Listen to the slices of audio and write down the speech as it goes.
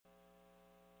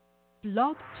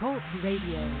Blog Talk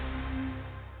Radio.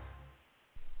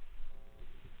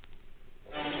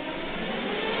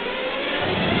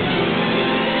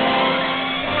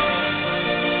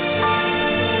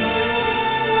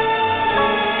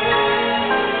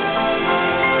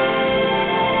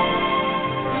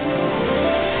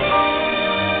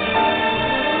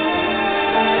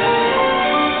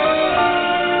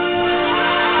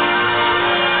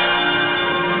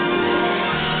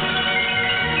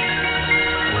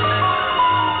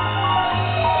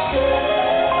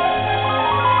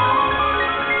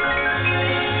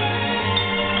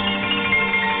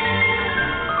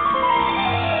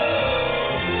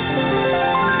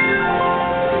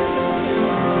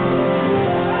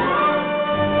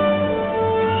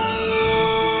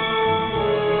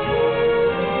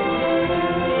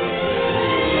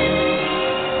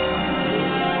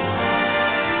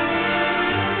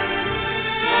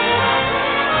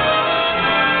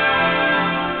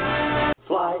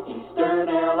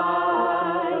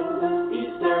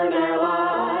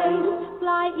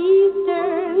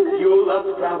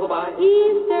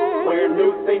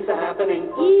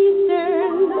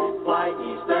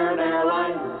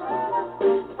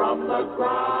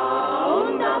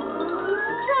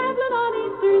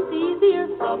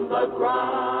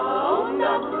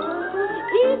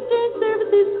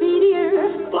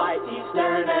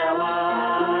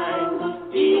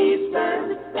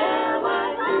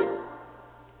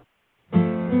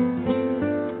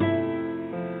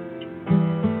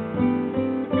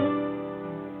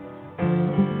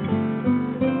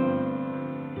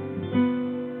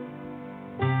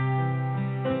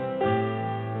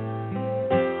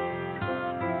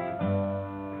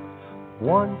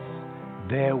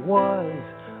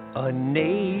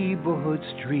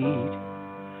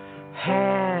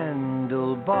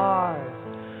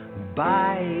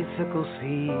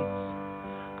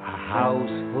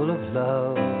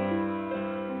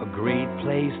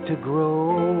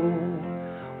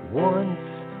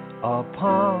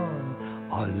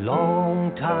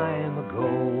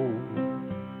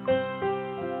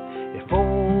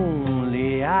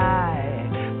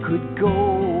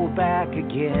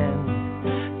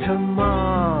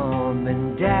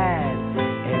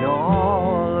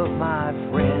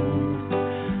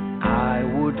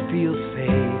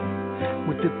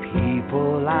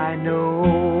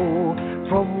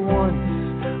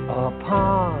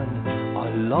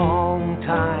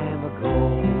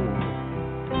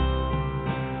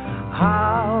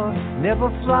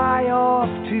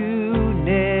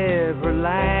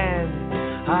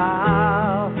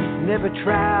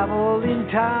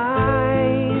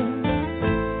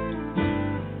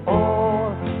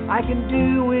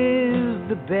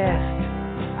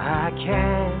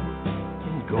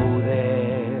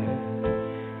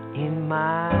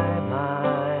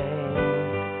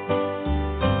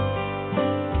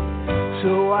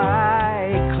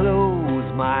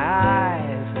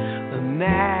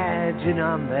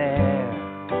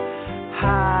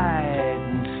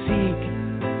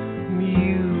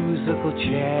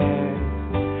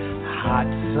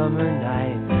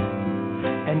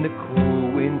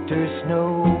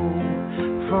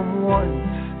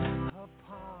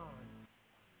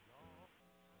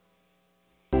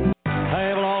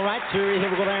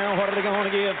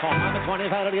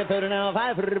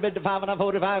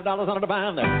 $45 on the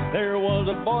pound. There was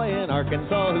a boy in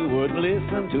Arkansas who wouldn't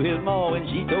listen to his ma when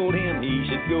she told him he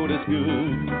should go to school.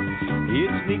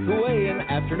 He'd sneak away in the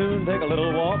afternoon, take a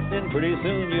little walk, then pretty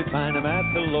soon you'd find him at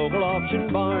the local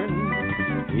auction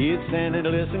barn. He'd stand and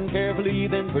listen carefully,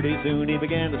 then pretty soon he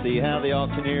began to see how the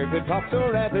auctioneer could talk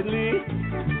so rapidly.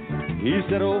 He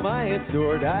said, oh my, it's do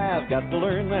or die, I've got to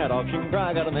learn that auction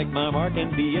cry, gotta make my mark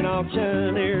and be an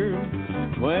auctioneer.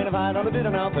 $25 bid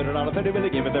and I'll put it on a 30, will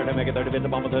you give me 30, make it 30 bid, the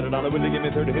bomb $30, will you give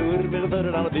me 30, who would have bid a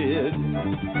 $30 bid?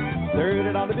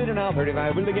 $30 bid and I'll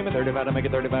 35, will you give me 35 to make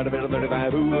it 35 to bid a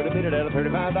 35, who would have bid it at a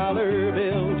 $35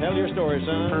 bill? Tell your story,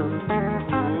 son.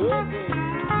 Okay.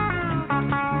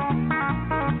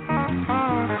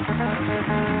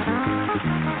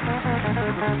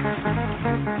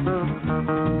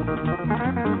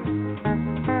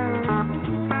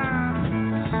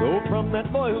 So from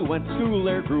that boy who went to school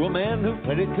there grew a man who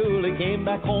played it cool. He came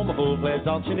back home a full-fledged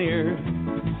auctioneer.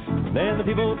 Then the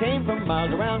people came from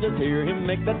miles around just to hear him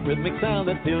make that rhythmic sound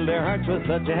that filled their hearts with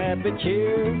such a happy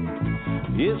cheer.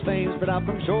 His fame spread out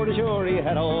from shore to shore. He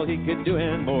had all he could do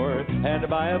and more. Had to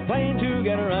buy a plane to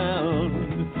get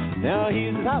around. Now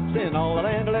he's the tops in all the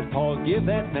land. Let Paul give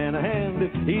that man a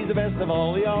hand. He's the best of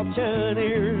all the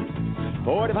auctioneers.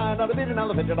 $45 bid and all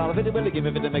the $50 50. Will you give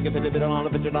me 50? Make a 50 bid on all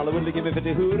the $50. Will you give me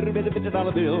 50? Who'd bid a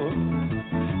 $50 bill?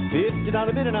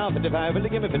 $50 bid now, 55. Will you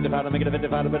give me 55 to make it a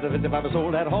 55? But the 55 is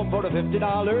sold at home for the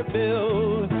 $50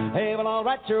 bill. Hey, well, all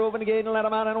right, sir, open the gate and let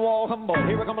them out and walk them, boy.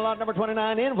 Here we come, a lot number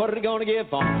 29 in. What are you going to give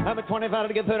for? I'm at 25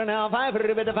 to get 30 now, 5,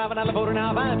 50, 55, and I'll 40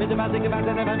 now, 5, 55, 65,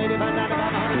 75, 85, 95,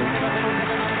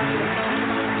 100,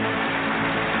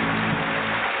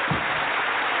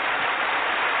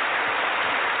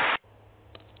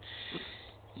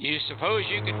 You suppose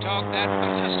you could talk that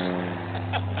fast?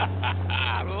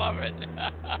 I love it.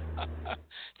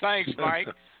 Thanks, Mike.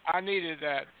 I needed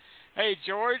that. Hey,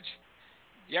 George,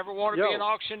 you ever want to be an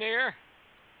auctioneer?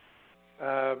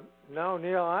 No,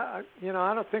 Neil. I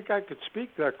don't think I could speak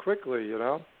that quickly.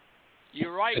 You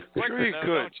write quicker, though,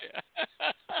 don't you?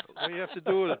 All you have to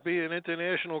do is be an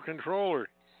international controller.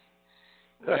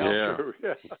 Well,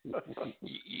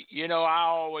 yeah. I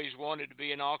always wanted to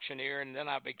be an auctioneer, and then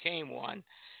I became one.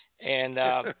 And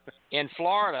in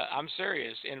Florida, I'm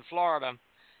serious, in Florida,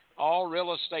 all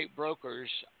real estate brokers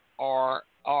are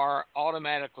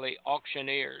automatically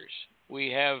auctioneers.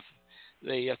 We have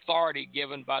the authority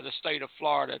given by the state of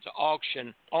Florida to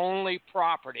auction only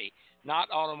property,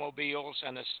 not automobiles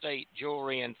and estate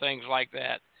jewelry and things like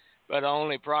that, but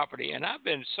only property. And I've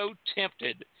been so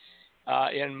tempted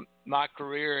in my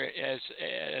career as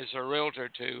a realtor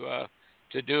to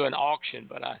do an auction,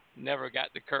 but I never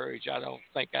got the courage. I don't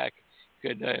think I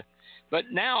could. But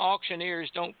now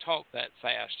auctioneers don't talk that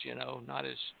fast, not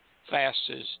as fast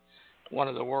as one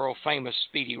of the world famous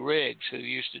Speedy Riggs, who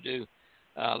used to do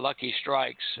Lucky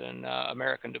Strikes and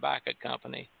American Tobacco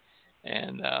Company.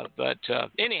 And but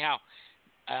anyhow,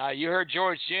 you heard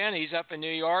George Ginn. He's up in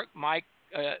New York. Mike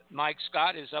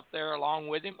Scott is up there along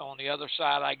with him on the other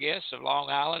side, I guess, of Long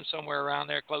Island, somewhere around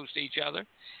there close to each other.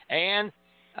 And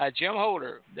Jim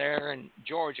Holder there in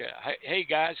Georgia. Hey,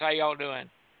 guys, how y'all doing?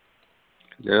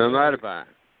 Doing mighty fine.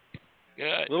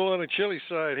 Good. A little on the chilly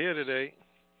side here today.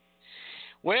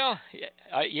 Well,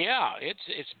 yeah,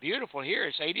 it's beautiful here.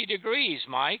 It's 80 degrees,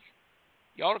 Mike.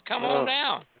 You ought to come on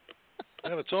down.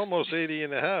 Well, it's almost 80 in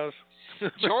the house.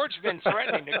 George's been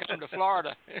threatening to come to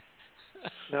Florida.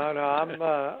 No, I'm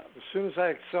as soon as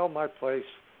I sell my place,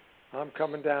 I'm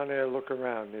coming down there to look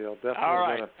around, Neil. Definitely. All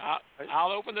right,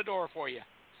 I'll open the door for you.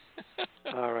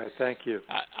 All right, thank you.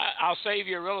 I'll save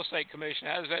you a real estate commission.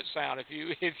 How does that sound if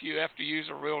you have to use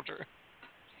a realtor?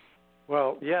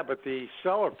 Well, yeah, but the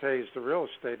seller pays the real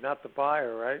estate, not the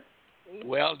buyer, right?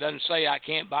 Well, it doesn't say I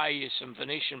can't buy you some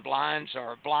Venetian blinds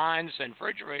or blinds and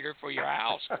refrigerator for your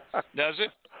house, does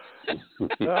it?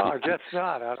 No, I guess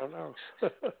not. I don't know.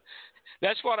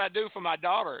 That's what I do for my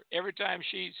daughter. Every time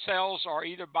she sells or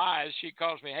either buys, she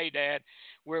calls me, "Hey, Dad,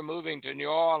 we're moving to New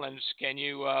Orleans. Can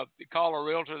you call a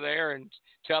realtor there and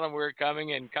tell them we're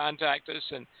coming and contact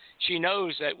us?" And she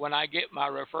knows that when I get my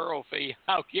referral fee,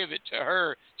 I'll give it to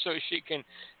her so she can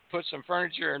put some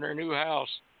furniture in her new house.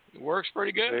 It works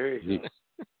pretty good. There you go.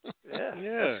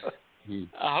 Yeah.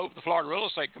 I hope the Florida Real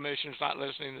Estate Commission's not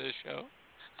listening to this show.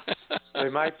 They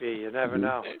might be. You never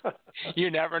know. You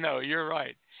never know. You're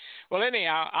right. Well,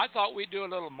 anyhow, I thought we'd do a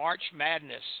little March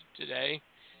Madness today.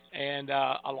 And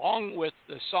along with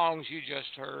the songs you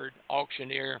just heard,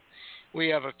 Auctioneer, we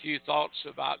have a few thoughts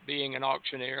about being an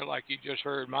auctioneer, like you just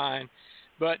heard mine.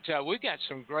 But we got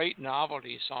some great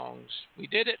novelty songs. We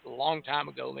did it a long time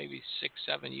ago, maybe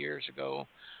 6-7 years ago,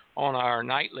 on our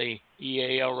nightly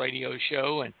EAL radio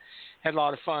show, and had a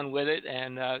lot of fun with it.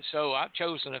 And so I've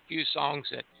chosen a few songs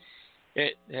that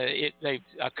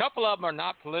a couple of them are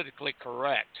not politically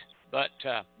correct, but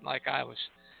like I was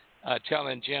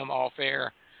telling Jim off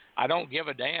air, I don't give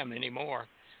a damn anymore.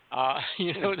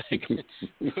 They can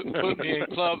put me in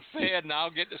Club Fed and I'll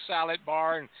get the salad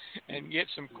bar and get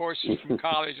some courses from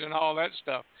college and all that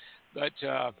stuff. But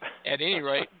at any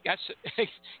rate,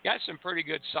 got some pretty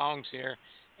good songs here.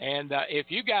 And if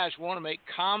you guys want to make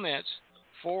comments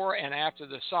for and after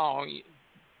the song,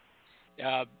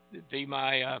 be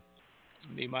my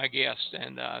guest.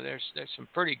 And there's some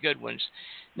pretty good ones.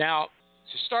 Now,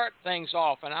 to start things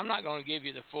off, and I'm not going to give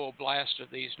you the full blast of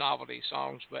these novelty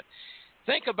songs, but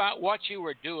think about what you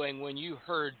were doing when you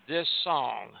heard this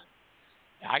song.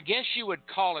 I guess you would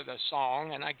call it a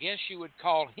song, and I guess you would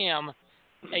call him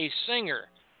a singer.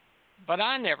 But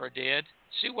I never did.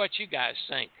 See what you guys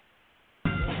think.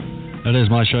 It is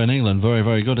my show in England. Very,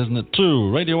 very good, isn't it?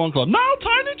 2 Radio 1 Club. Now,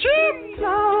 Tiny Jim!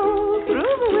 Blow through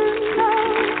the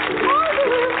window,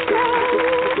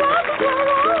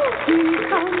 he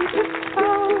comes to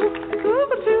go through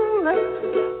the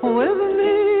tulip with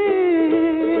me.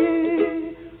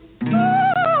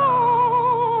 Oh,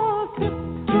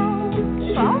 tiptoe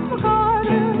from the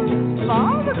garden,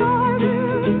 along the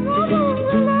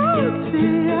lowsy,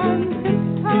 and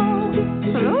tiptoe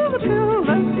through the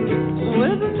tulip.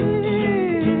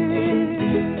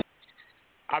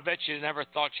 I bet you never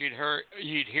thought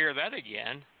you'd hear that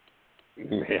again.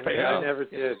 Yeah, I never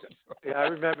did. Yeah, I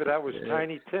remember that was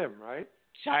Tiny Tim, right?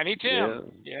 Tiny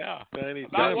Tim. Yeah. Tiny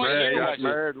About Tim. what year was got it?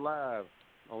 married live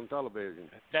on television.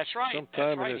 That's right.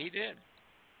 Sometime That's right. in He did.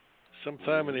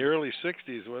 Sometime in the early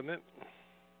 60s, wasn't it?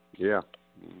 Yeah.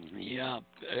 Yeah,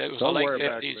 it was Somewhere the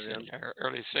late back 50s and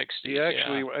early 60s. He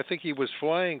actually, I think he was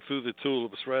flying through the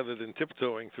tulips rather than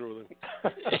tiptoeing through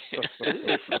them.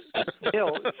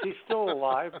 Bill, is he still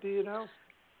alive? Do you know?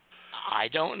 I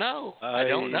don't know. I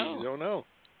don't know.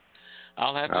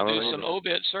 I'll have to do some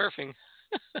obit surfing.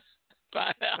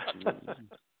 Find out.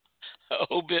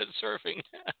 Obit surfing.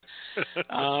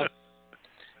 I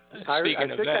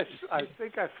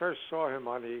think I first saw him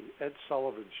on the Ed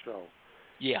Sullivan Show.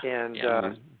 Yeah. And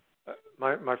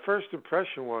my first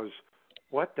impression was,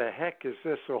 what the heck is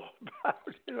this all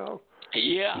about? You know?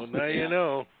 Yeah. Well, now you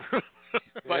know.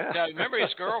 But remember,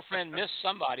 his girlfriend missed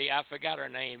somebody. I forgot her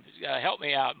name. Help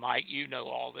me out, Mike. You know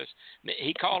all this.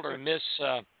 He called her Miss.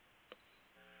 Oh,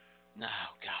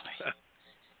 golly.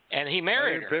 And he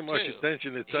married her. I didn't pay much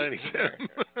attention to Tiny Tim.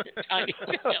 Tiny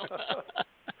Tim.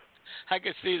 I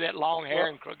could see that long hair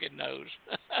and crooked nose.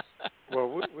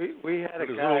 Well, we had a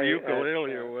his guy little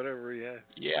ukulele or whatever he had.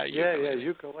 Yeah,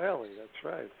 ukulele. That's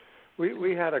right.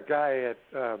 We had a guy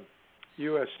at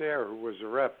U.S. Air who was a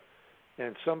rep,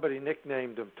 and somebody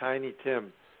nicknamed him Tiny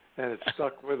Tim, and it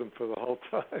stuck with him for the whole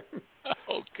time.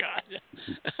 Oh God.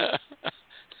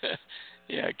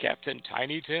 Yeah, Captain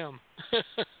Tiny Tim.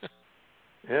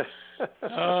 Yeah.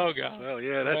 Oh God. Well,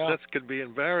 yeah, that could be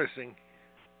embarrassing.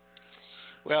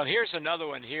 Well, here's another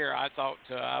one here. I thought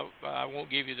I won't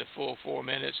give you the full 4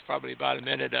 minutes, probably about a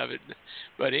minute of it.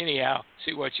 But anyhow,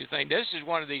 see what you think. This is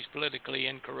one of these politically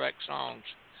incorrect songs,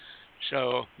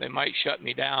 so they might shut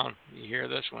me down. You hear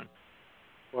this one?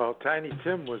 Well, Tiny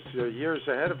Tim was years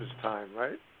ahead of his time,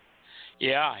 right?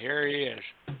 Yeah, here he is.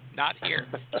 Not here,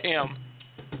 Tim.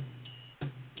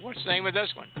 What's the name of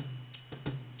this one?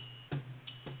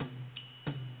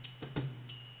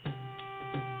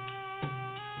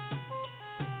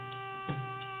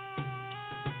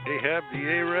 Ahab the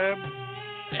Arab?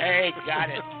 Hey, got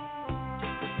it.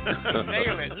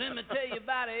 Nailed it. Let me tell you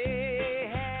about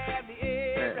Ahab the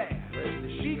Arab.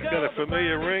 She got a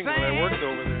familiar ring when I worked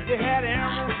over there. They had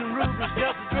emeralds and rubies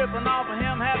just dripping off of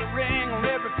him, had a ring on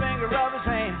every finger of his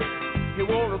hand. He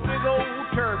wore a big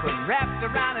old turban wrapped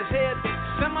around his head,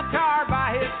 scimitar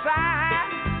by his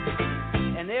side.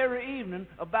 And every evening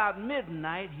about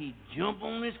midnight he'd jump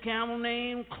on his camel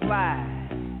named Clyde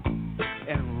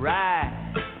and ride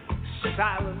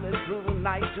silently through the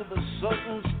night to the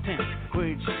Sultan's tent, where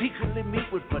he'd secretly meet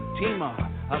with Fatima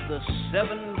of the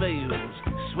Seven Veils,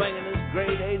 swinging his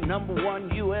grade A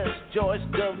 #1 U.S. Joyce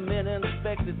government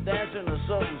inspected dancer in the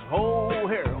Sultan's whole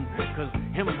harem, cause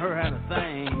him and her had a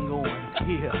thing going,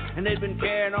 yeah. And they'd been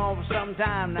carrying on for some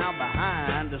time now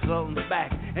behind the Sultan's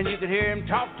back, and you could hear him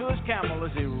talk to his camel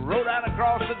as he rode out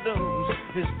across the dunes.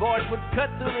 His voice would cut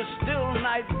through the still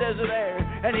night desert air,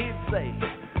 and he'd say,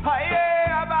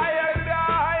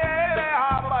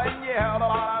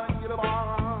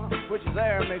 which is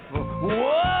Aramaic for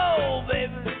whoa,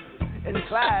 baby. And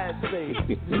Clyde say,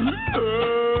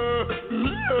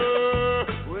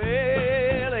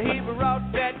 well, he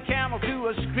brought that camel to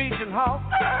a screeching halt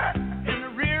in the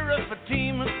rear of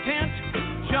Fatima's tent.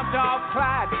 Jumped off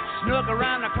Clyde, snuck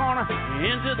around the corner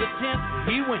into the tent.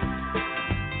 He went.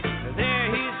 There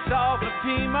he saw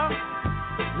Fatima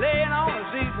laying on a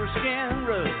zebra skin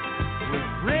rug, with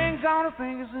rings on her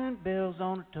fingers and bells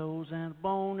on her toes and a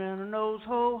bone in her nose,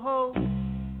 ho, ho.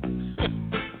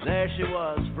 There she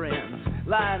was, friends,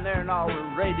 lying there in all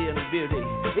her radiant beauty,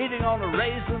 eating on a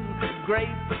raisin, grape,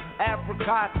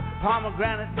 apricot,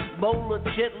 pomegranate, bowl of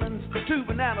chitlins, 2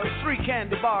 bananas, 3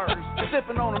 candy bars,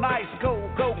 sipping on an ice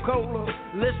cold Coca-Cola,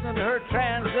 listening to her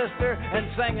transistor and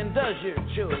singing, does your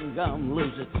chewing gum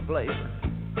lose its flavor?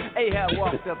 Ahab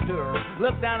walked up to her,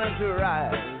 looked down into her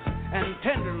eyes, and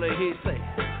tenderly he said,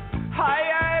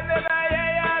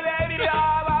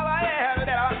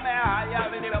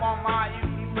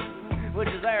 which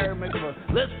is Aramaic for,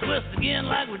 let's twist again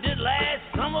like we did last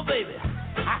summer, baby.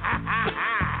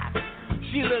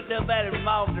 She looked up at him from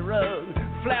off the rug,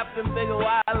 flapped them big old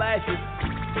eyelashes,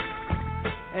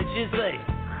 and she said,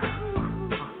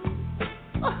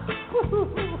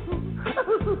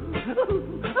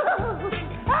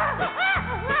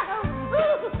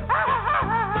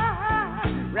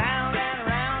 round and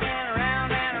around and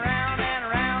around and around and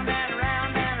around and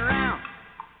around and around.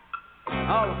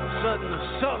 All of a sudden,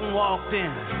 the Sultan walked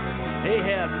in.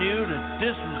 Ahab knew that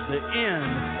this was the end.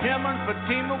 Him and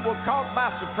Fatima were caught by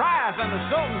surprise, and the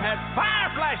Sultan had fire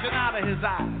flashing out of his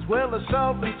eyes. Well, the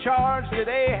Sultan charged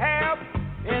at Ahab,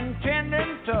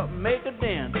 intending to make a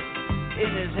dent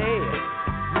in his head.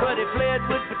 But he fled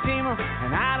with Fatima,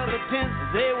 and out of the tent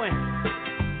they went.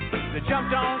 They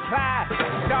jumped on Clyde,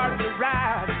 started to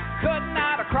ride, cutting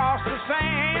out across the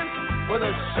sand, with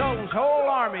the Sultan's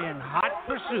whole army in hot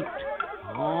pursuit.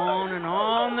 On and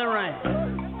on they ran.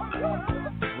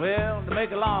 Well, to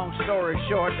make a long story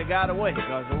short, they got away,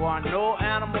 because there wasn't no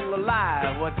animal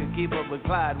alive what could keep up with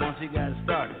Clyde once he got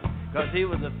started, because he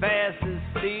was the fastest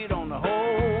steed on the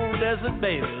whole desert,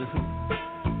 babies.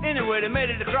 Anyway, they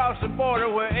made it across the border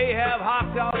where Ahab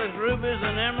hocked all his rubies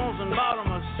and emeralds and bought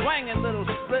him a swinging little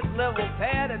split-level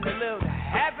pad, and they lived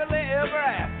happily ever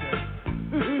after.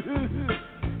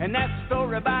 And that's the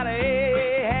story about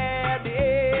Ahab the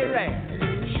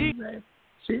Arab.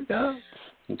 She does.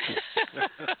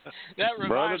 That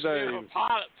reminds me Brother of a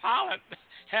pilot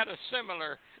had a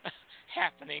similar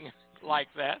happening like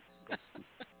that.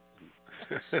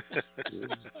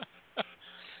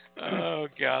 Oh,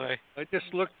 golly. I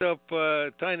just looked up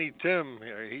Tiny Tim.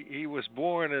 He was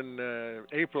born in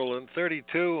April in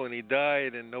 32, and he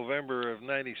died in November of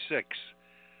 96.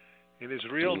 And his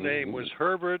real name was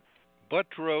Herbert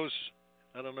Buttrose.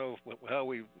 I don't know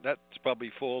that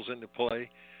probably falls into play.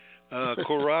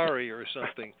 Corari or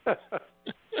something.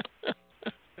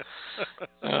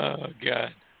 Oh,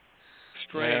 God.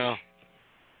 Strange.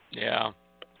 Yeah.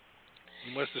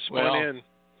 He must have spun in.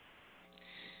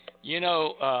 You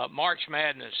know, March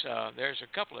Madness, there's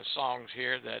a couple of songs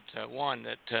here that, one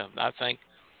that I think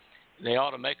they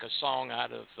ought to make a song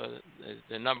out of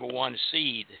the number one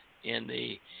seed in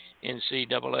the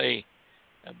NCAA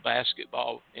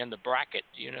basketball in the bracket.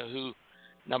 Do you know who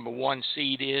number one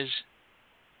seed is?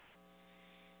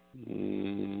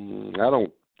 I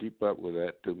don't keep up with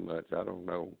that too much. I don't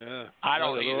know. Yeah, I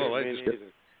don't either.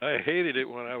 I hated it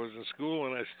when I was in school,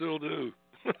 and I still do.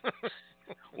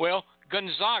 Well,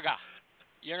 Gonzaga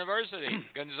University,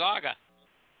 Gonzaga.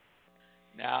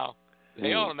 Now,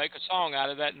 they ought to make a song out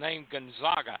of that name,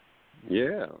 Gonzaga.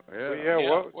 Yeah.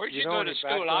 Well, where'd you go to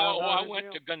school? I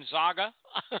went to Gonzaga.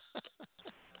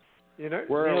 You know,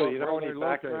 Where Neil, you know are any they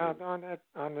background located?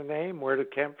 on the name, where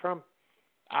it came from?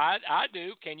 I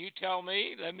do. Can you tell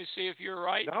me? Let me see if you're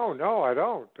right. No, I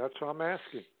don't. That's what I'm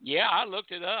asking. Yeah, I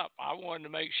looked it up. I wanted to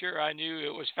make sure I knew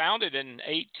it was founded in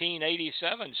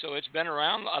 1887, so it's been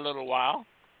around a little while.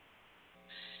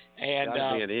 And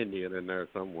Gotta be an Indian in there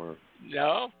somewhere.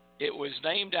 No, it was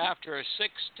named after a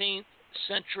 16th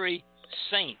century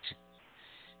saint,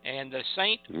 and the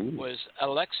saint was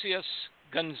Alexius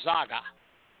Gonzaga.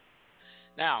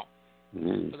 Now,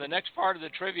 for the next part of the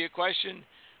trivia question,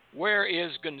 where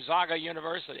is Gonzaga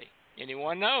University?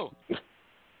 Anyone know?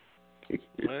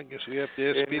 I guess we have to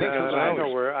ask Peter.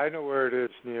 I know where it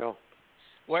is, Neil.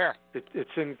 Where? It's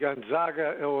in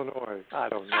Gonzaga, Illinois. I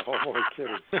don't know. I'm only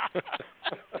kidding.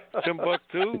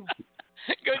 Timbuktu?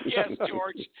 Good guess,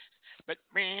 George. But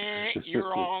you're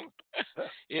wrong.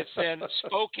 It's in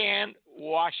Spokane,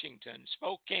 Washington.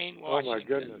 Spokane, Washington. Oh, my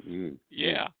goodness.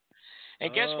 Yeah.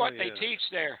 And guess what they teach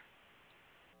there?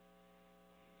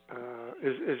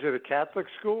 Is it a Catholic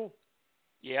school?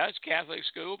 Yeah, it's Catholic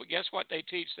school, but guess what they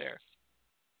teach there?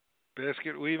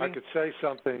 Basket weaving? I could say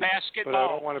something, basketball. but I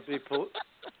don't want to be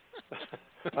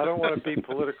I don't want to be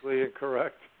politically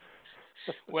incorrect.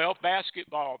 Well,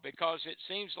 basketball, because it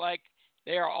seems like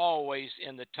they are always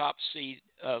in the top seed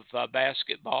of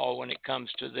basketball when it comes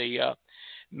to the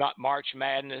March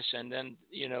Madness, and then,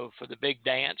 you know, for the big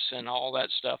dance and all that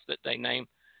stuff that they name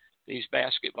these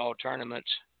basketball tournaments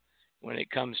when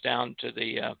it comes down to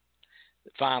the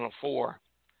Final Four.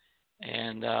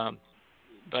 And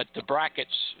but the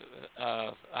brackets,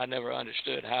 I never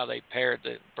understood how they paired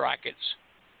the brackets.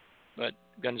 But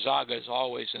Gonzaga is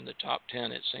always in the top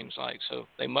 10, it seems like. So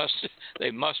they must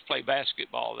play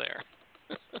basketball there.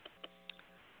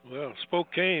 Well,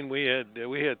 Spokane, we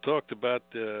had talked about.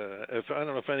 I don't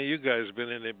know if any of you guys have been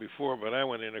in there before, but I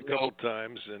went in a couple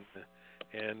times,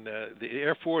 and the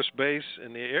Air Force Base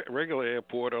and the regular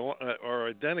airport are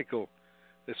identical.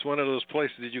 It's one of those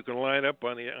places that you can line up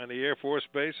on the Air Force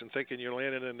Base and thinking you're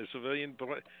landing in a civilian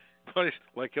place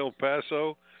like El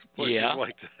Paso, places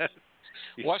like that.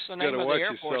 What's the name of the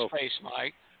Air Force Base,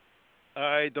 Mike?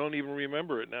 I don't even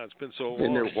remember it now. It's been so long.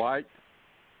 Isn't it white?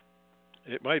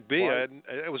 It might be.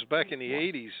 It was back in the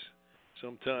 80s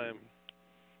sometime.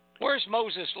 Where's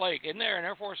Moses Lake? Isn't there an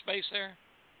Air Force Base there?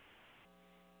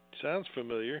 Sounds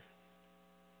familiar.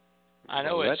 I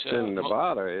know that's in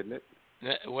Nevada, isn't it?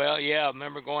 Well, yeah. I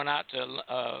remember going out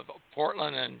to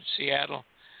Portland and Seattle,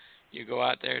 You go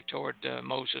out there toward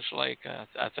Moses Lake.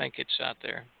 I think it's out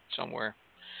there somewhere.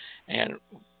 And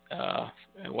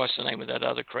what's the name of that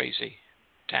other crazy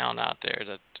town out there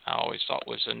that I always thought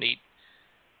was a neat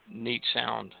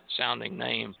sounding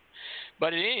name?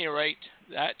 But at any rate,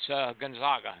 that's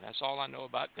Gonzaga. That's all I know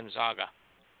about Gonzaga.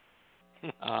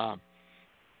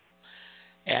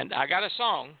 And I got a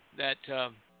song that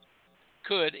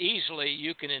could easily,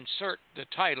 you can insert the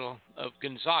title of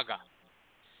Gonzaga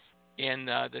in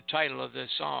the title of this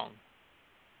song.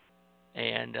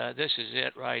 And this is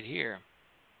it right here.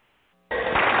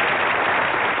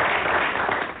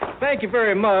 Thank you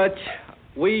very much.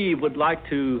 We would like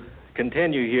to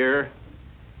continue here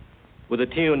with a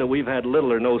tune that we've had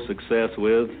little or no success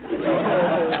with.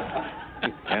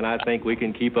 And I think we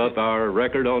can keep up our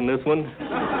record on this one.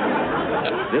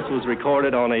 This was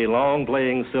recorded on a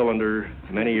long-playing cylinder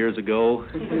many years ago.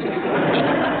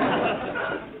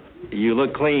 You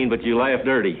look clean, but you laugh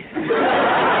dirty.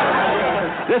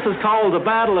 This is called the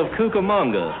Battle of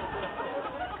Cucamonga.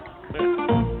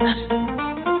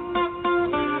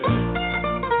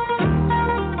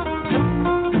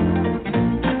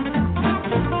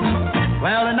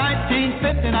 Well, in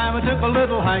 1959, we took a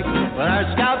little hike with our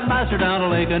scoutmaster down a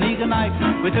lake in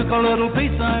Eganite. We took a little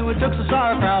pizza and we took some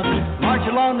sauerkraut. Marched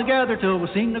along together till we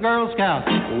seen the Girl Scouts.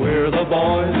 We're the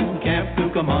boys from Camp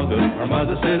Cucamonga. Our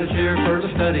mother sent us here for to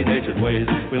study nature's ways.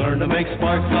 We learned to make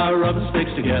sparks by rubbing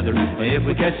sticks together. If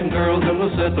we catch some girls, then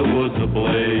we'll set the woods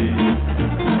ablaze.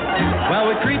 Well,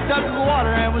 we creeped up to the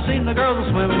water and we seen the girls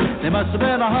swimming. They must have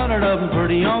been 100 of them,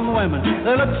 pretty young women.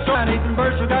 They looked so neat and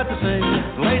birds forgot to sing.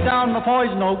 Laid down the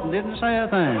poison oak and didn't say a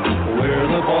thing. We're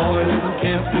the boys from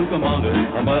Camp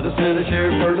Cucamonga. Our mother sent us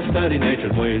here for to study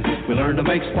nature's ways. We learned to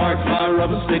make sparks by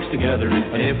rubbing sticks together.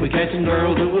 And if we catch some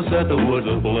girls, then we'll set the woods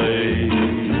ablaze.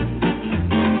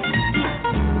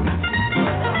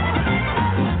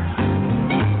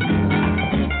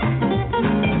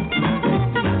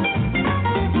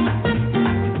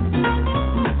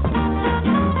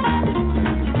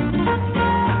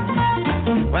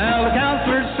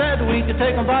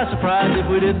 Take them by surprise if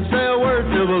we didn't say a word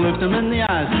till we looked them in the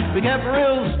eyes. We kept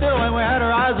real still and we had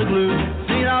our eyes glued.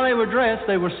 Seen how they were dressed,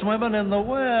 they were swimming in the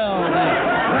well. They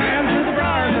ran through the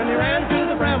briars and they ran through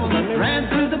the brambles and they ran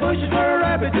through the bushes where a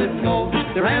rabbit didn't go.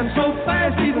 They ran so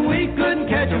fast even we couldn't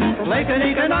catch them. From Lake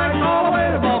Eganite all the way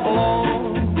to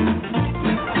Buffalo.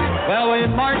 Well, we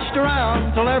marched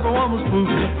around till everyone was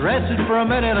pooped. Rested for a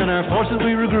minute and our forces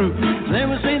we regrouped. Then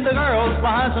we seen the girls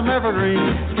behind some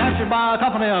evergreens, captured by a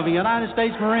company of the United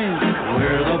States Marines.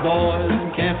 We're the boys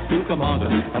from Camp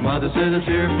Cucamonga. Our mother sent us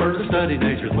here for to study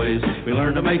nature's ways. We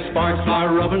learned to make sparks by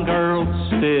rubbing girls'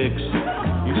 sticks.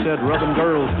 You said rubbing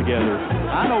girls together.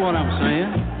 I know what I'm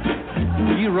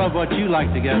saying. You rub what you like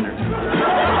together.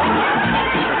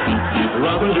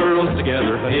 Rubbing girls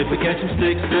together. If we catch them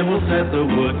sticks, then we'll set the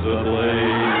woods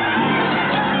ablaze.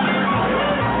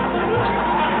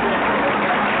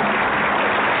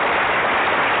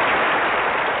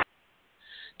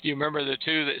 Do you remember the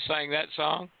two that sang that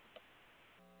song?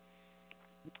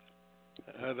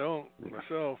 I don't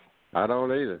myself. I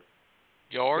don't either.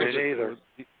 George? Me neither.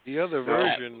 The other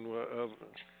version of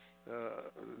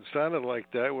sounded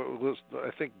like that. Was I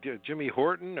think Jimmy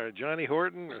Horton or Johnny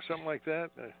Horton or something like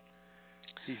that.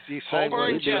 He sang Homer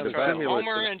and like Jethro.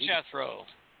 Homer and Jethro.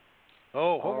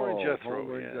 Oh, Homer and Jethro.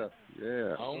 Homer yeah.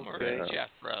 Yeah. Homer and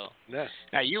Jethro. Yeah.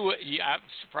 Now I'm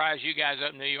surprised you guys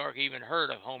up in New York even heard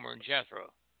of Homer and Jethro.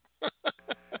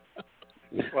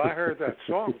 Well, I heard that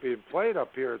song being played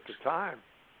up here at the time.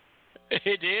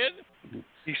 It did?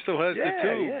 He still has the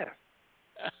tune. Yeah.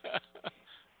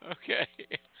 Okay.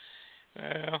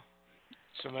 Well,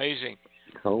 it's amazing.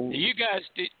 Cool. Did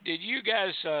you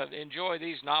guys enjoy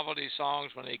these novelty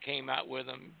songs when they came out with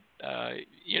them?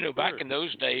 Back in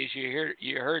those days,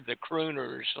 you heard the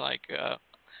crooners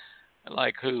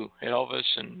like who?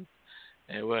 Elvis and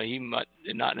well, he might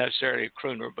not necessarily a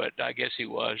crooner, but I guess he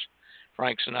was.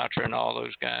 Frank Sinatra and all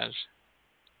those guys.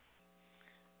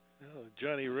 Oh,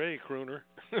 Johnny Ray crooner.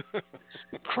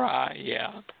 Cry,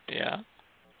 yeah.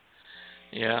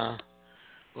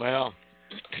 Well,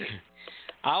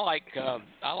 I like the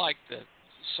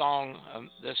song,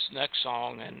 this next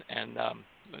song, and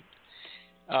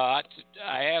I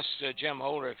asked Jim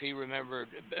Holder if he remembered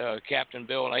Captain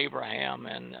Bill Abraham,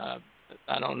 and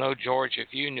I don't know, George, if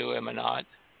you knew him or not.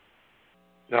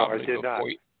 No, Probably I did not.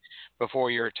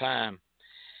 Before your time.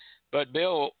 But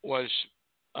Bill was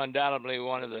undoubtedly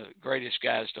one of the greatest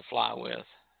guys to fly with,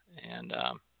 and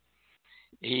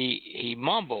he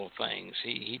mumbled things.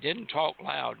 He didn't talk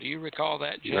loud. Do you recall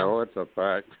that, Jim? No, it's a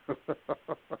fact.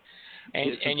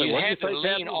 and you had to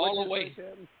lean all the way.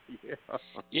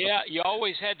 Yeah, you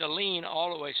always had to lean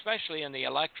all the way, especially in the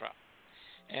Electra.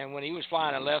 And when he was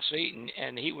flying a left seat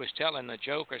and he was telling a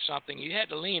joke or something, you had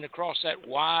to lean across that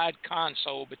wide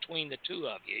console between the two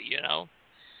of you, you know.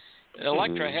 The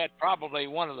Electra had probably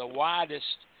one of the widest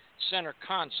center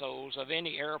consoles of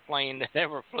any airplane that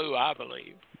ever flew, I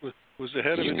believe. Was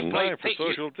ahead of its time for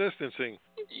social distancing.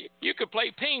 You could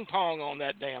play ping pong on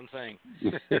that damn thing.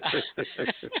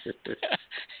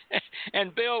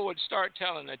 And Bill would start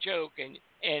telling a joke, and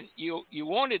you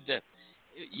wanted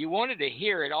to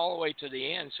hear it all the way to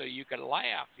the end so you could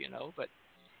laugh, you know. But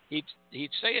he'd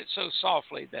say it so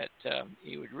softly that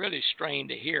you would really strain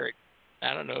to hear it.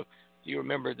 I don't know if you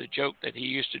remember the joke that he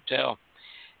used to tell,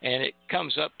 and it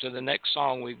comes up to the next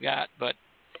song we've got. But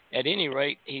at any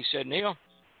rate, he said, Neil.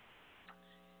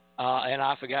 And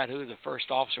I forgot who the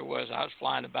first officer was. I was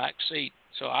flying the back seat,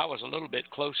 so I was a little bit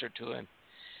closer to him.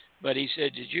 But he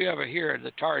said, did you ever hear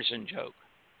the Tarzan joke?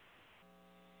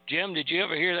 Jim, did you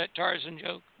ever hear that Tarzan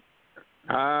joke?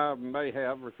 I may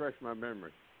have. Refresh my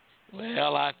memory.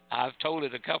 Well, I've told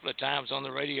it a couple of times on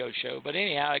the radio show. But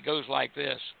anyhow, it goes like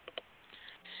this.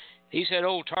 He said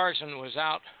old Tarzan was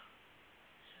out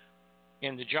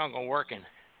in the jungle working,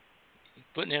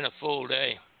 putting in a full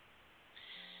day.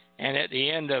 And at the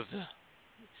end of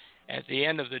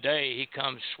the day, he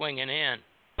comes swinging in.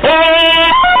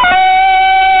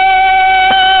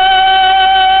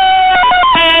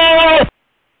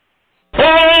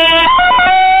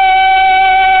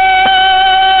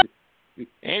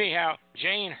 Anyhow,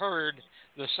 Jane heard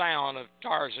the sound of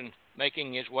Tarzan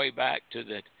making his way back to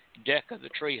the deck of the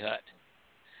tree hut,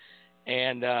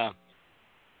 and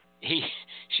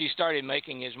she started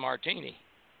making his martini.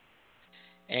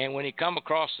 And when he come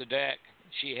across the deck,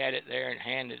 she had it there and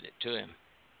handed it to him.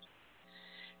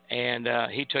 And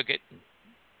he took it,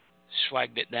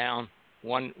 swagged it down,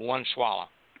 one swallow.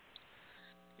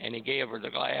 And he gave her the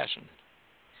glass. And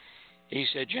he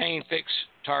said, Jane, fix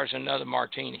Tarzan another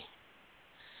martini.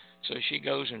 So she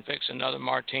goes and fixes another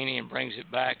martini and brings it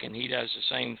back, and he does the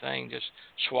same thing, just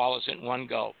swallows it in one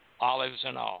gulp, olives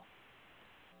and all.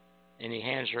 And he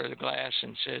hands her the glass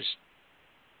and says,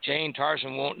 Jane,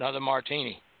 Tarzan want another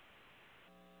martini.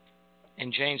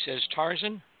 And Jane says,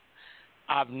 Tarzan,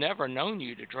 I've never known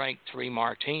you to drink 3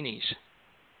 martinis.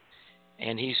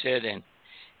 And he said,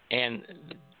 and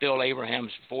Bill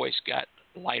Abraham's voice got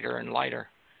lighter and lighter.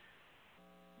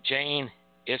 Jane,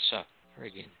 it's a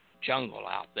friggin' jungle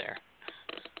out there.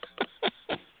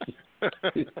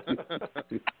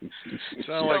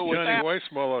 Sound like Johnny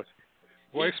Weissmuller.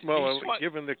 Weissmuller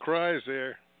giving the cries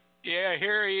there. Yeah,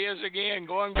 here he is again,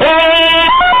 going. When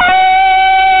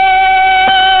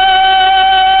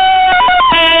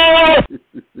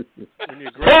you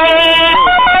grab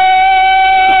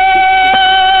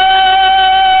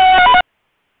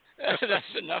That's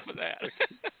enough of that.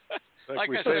 like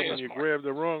we say, when you grab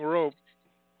the wrong rope.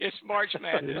 It's March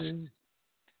Madness.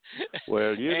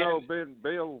 Well, you know,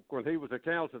 Bill, when he was a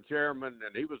council chairman,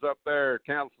 and he was up there,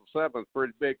 Council 7th,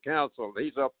 pretty big council,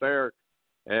 he's up there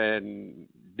and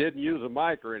didn't use a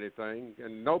mic or anything,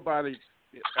 and nobody,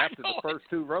 after the first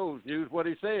 2 rows, knew what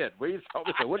he said. We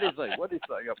always say, what did he say? What did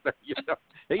he say up there? You know,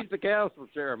 he's the council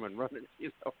chairman running,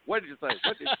 you know, what did he say?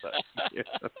 What did he say?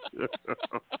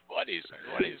 What did he say?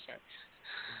 What did he say?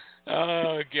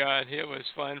 Oh, God, it was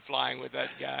fun flying with that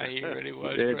guy. He really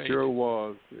was It great. sure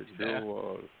was. It sure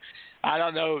was. I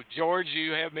don't know, George, do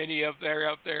you have many up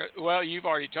there? Well, you've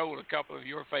already told a couple of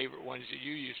your favorite ones that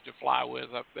you used to fly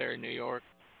with up there in New York.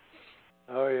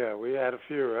 Oh, yeah, we had a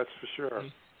few, that's for sure.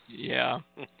 Yeah.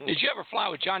 Did you ever fly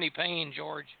with Johnny Payne,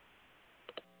 George?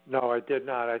 No, I did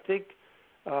not. I think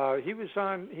he was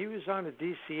on a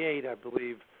DC-8, I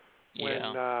believe,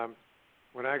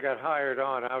 when I got hired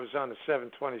on. I was on the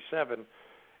 727,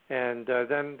 and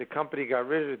then the company got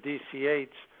rid of the DC-8s,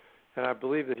 and I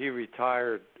believe that he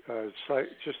retired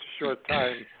just a short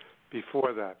time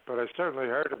before that. But I certainly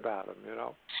heard about him, you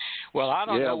know. Well, I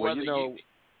don't know whether you know.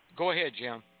 Go ahead,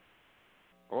 Jim.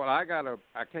 Well, I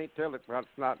can't tell it.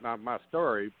 It's not my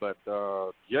story, but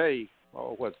Jay,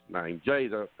 what's his name? Jay,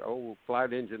 the old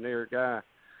flight engineer guy,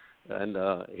 and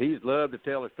he's loved to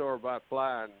tell a story about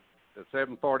flying the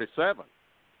 747.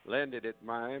 Landed at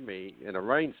Miami in a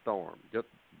rainstorm, just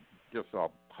a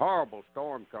horrible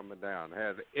storm coming down.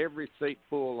 Had every seat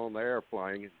full on the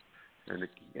airplane,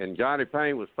 and Johnny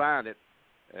Payne was flying it.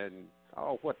 And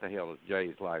what the hell is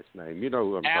Jay's last name? You know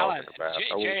who I'm talking about?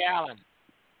 Jay Allen.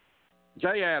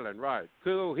 Jay Allen, right.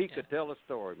 Cool, he could tell a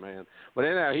story, man. But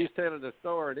anyhow, he's telling the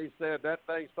story, and he said that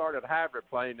thing started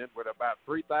hydroplaning with about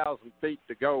 3,000 feet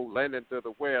to go, landing to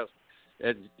the west,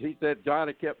 And he said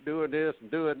Johnny kept doing this and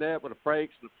doing that with the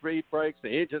brakes, the speed brakes, the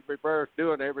engine reverse,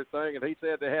 doing everything. And he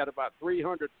said they had about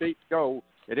 300 feet to go,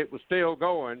 and it was still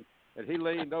going. And he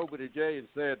leaned over to Jay and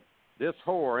said, "This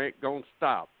whore ain't going to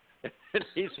stop." And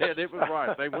he said it was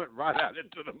right. They went right out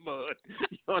into the mud.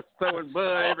 Throwing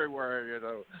mud everywhere,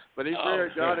 But he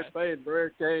Johnny Payne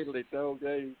very candidly told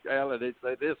Jay Allen, he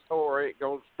said, "This whore ain't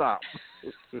going to stop."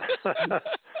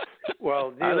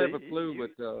 Well, Neil, I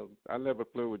never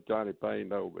flew with Johnny Payne,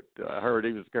 though, but I heard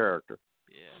he was a character.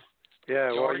 Yeah.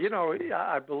 Yeah, well,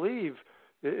 I believe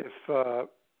if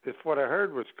what I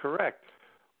heard was correct,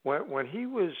 when he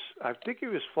was, I think he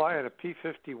was flying a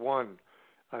P-51.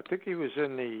 I think he was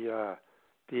in the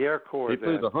Air Corps. He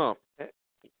flew the hump.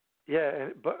 Yeah,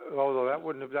 but although that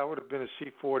would have been a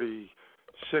C-46 or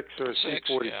a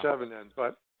C-47 then,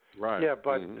 but right. Yeah,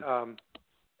 but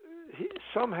he,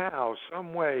 somehow,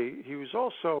 some way, he was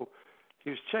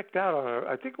checked out on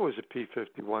I think it was a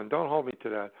P-51. Don't hold me to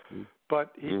that.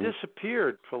 But he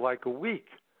disappeared for like a week,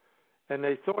 and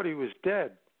they thought he was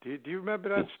dead. Do you remember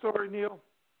that story, Neil?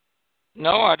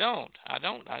 No, I don't. That's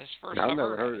the first I've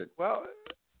never heard it.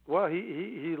 Well,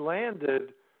 he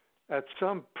landed at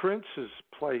some prince's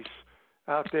place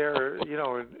out there,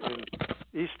 in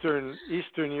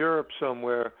Eastern Europe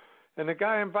somewhere, and the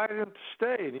guy invited him to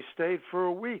stay, and he stayed for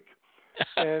a week,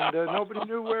 and nobody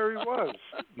knew where he was.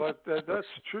 But that's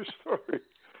a true story.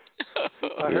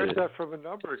 I heard that from a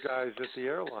number of guys at the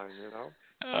airline.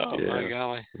 Oh my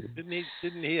golly! Didn't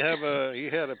he have he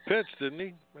had a pitch, didn't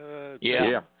he?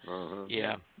 Yeah.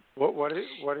 Yeah. What did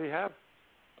he have?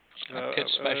 Pit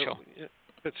special.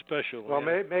 Pit special. Well,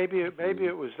 maybe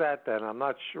it was that then. I'm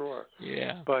not sure.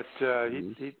 Yeah. But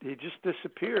he just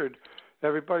disappeared.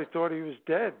 Everybody thought he was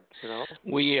dead.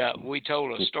 We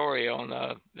told a story on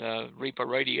the Reaper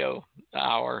Radio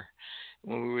Hour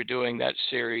when we were doing that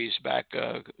series back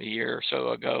a year or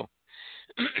so ago,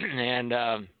 and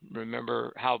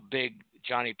remember how big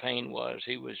Johnny Payne was.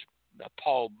 He was the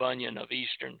Paul Bunyan of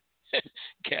Eastern,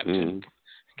 Captain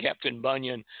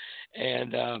Bunyan,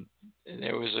 and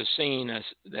there was a scene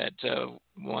that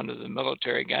one of the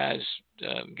military guys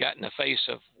got in the face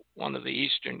of one of the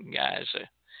Eastern guys,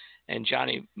 and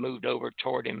Johnny moved over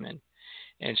toward him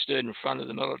and stood in front of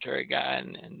the military guy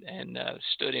and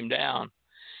stood him down.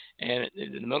 And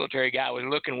the military guy was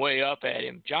looking way up at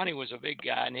him. Johnny was a big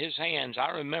guy, and his hands, I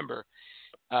remember,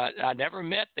 I never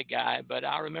met the guy, but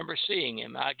I remember seeing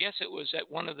him. I guess it was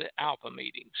at one of the Alpha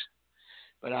meetings.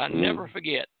 But I never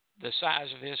forget the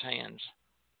size of his hands.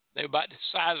 They were about the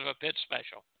size of a pit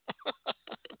special.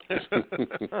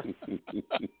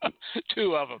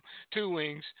 Two of them, two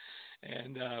wings.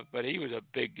 And but he was a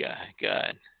big guy.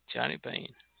 God, Johnny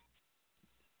Payne.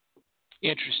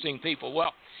 Interesting people.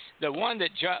 Well, the one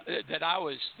that I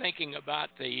was thinking about,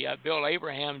 the Bill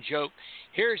Abraham joke,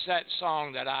 here's that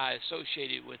song that I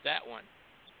associated with that one.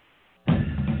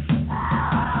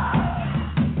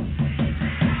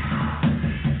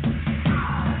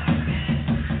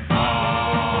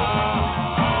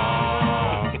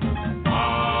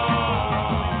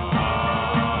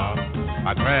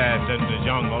 I crashed in the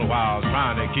jungle while I was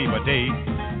trying to keep a date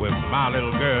with my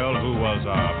little girl who was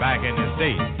back in the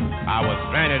States. I was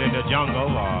stranded in the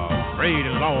jungle, afraid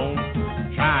and alone,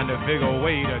 trying to figure a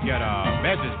way to get a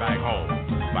message back home.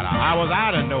 But I was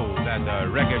out of know that the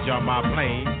wreckage of my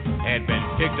plane had been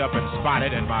picked up and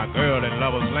spotted and my girl in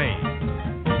Lover's Lane.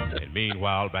 And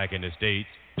meanwhile, back in the States,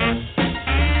 baby,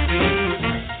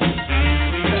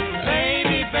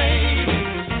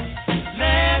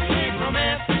 let's make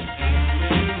romance.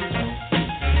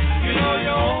 You know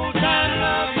your old time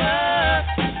lover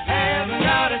hasn't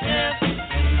got a chance.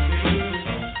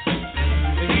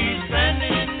 He's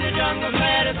standing in the jungle,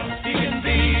 glad as he can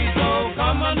be. So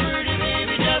come on, pretty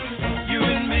baby, just you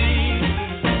and me.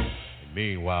 And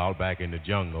meanwhile, back in the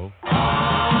jungle.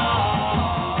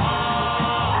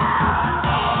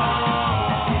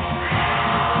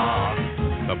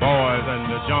 The boys in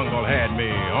the jungle had me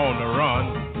on the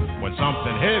run when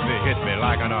something heavy hit me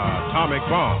like an atomic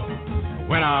bomb.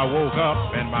 When I woke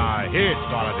up and my head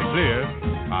started to clear,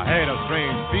 I had a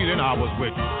strange feeling I was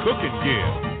with cooking gear.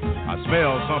 I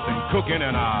smelled something cooking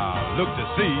and I looked to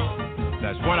see.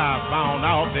 That's when I found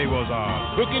out they was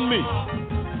cooking me.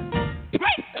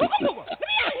 Hey, Kookaburra, let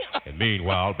me out of here. And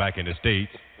meanwhile, back in the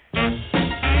States.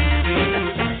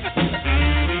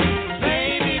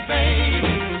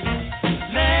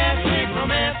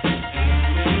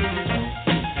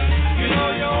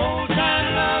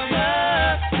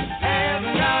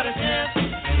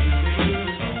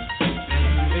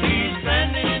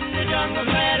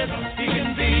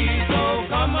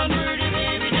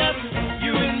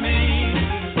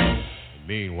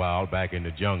 while back in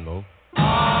the jungle.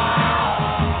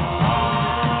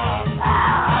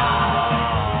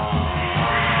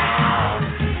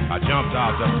 I jumped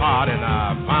out the pot and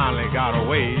I finally got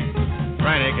away,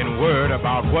 frantic and worried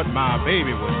about what my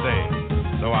baby would say.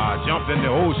 So I jumped in the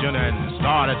ocean and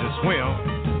started to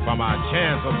swim, for my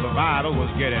chance of survival was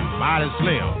getting mighty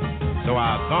slim. So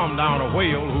I thumbed down a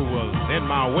whale who was in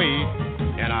my way,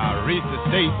 and I reached the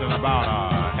States in about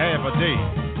half a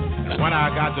day. And when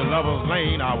I got to Lover's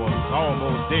Lane, I was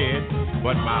almost dead,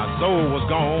 but my soul was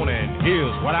gone, and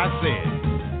here's what I said.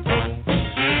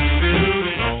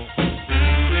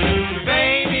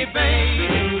 Baby,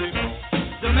 baby,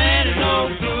 the man is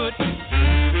no good.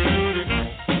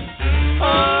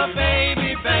 Oh,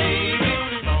 baby, baby,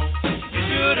 you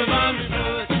should have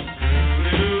understood.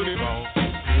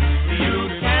 You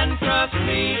can trust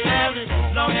me as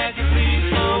long as you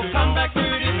please. So come back,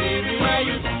 pretty baby, where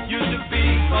you used to be.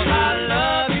 'Cause I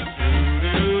love you.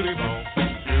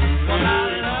 'Cause I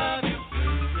love you.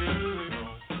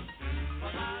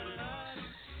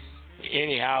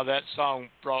 Anyhow, that song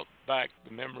brought back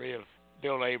the memory of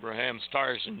Bill Abraham's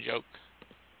Tarzan joke.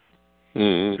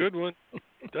 Mm-hmm. Good one.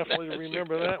 Definitely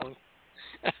remember that one.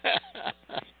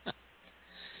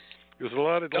 There's a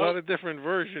lot of different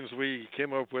versions we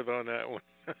came up with on that one.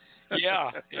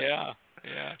 Yeah.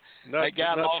 Not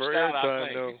for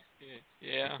airtime, though.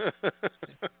 Yeah.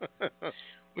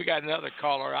 We got another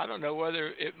caller. I don't know whether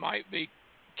it might be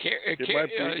Carrie.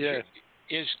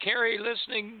 Is Carrie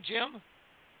listening, Jim?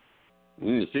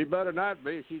 She better not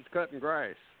be. She's cutting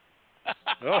grass.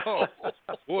 Oh,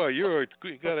 boy, you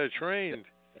got her trained.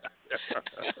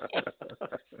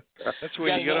 That's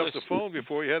when you got off the phone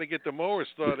before. You had to get the mower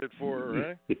started for her,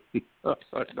 right?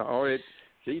 No,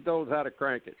 she knows how to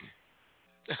crank it.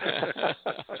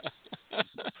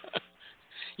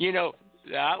 You know,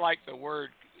 I like the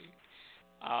word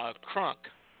crunk.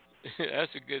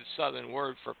 That's a good Southern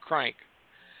word for crank.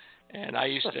 And I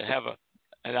used to have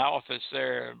an office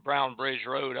there, Brown Bridge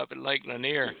Road, up at Lake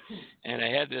Lanier, and I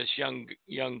had this young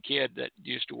kid that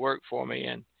used to work for me,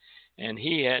 and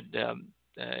he had a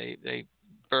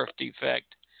birth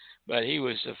defect, but he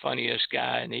was the funniest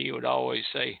guy, and he would always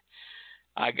say,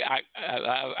 I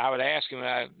would ask him,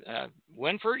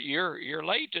 Winford, you're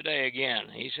late today again.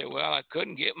 He said, well, I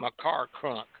couldn't get my car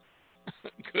crunk.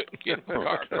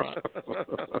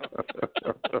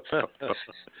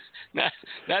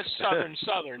 That's Southern.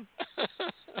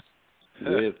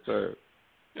 Yes, sir.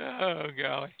 Oh,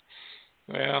 golly.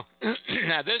 Well,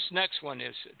 now this next one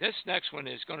is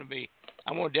going to be,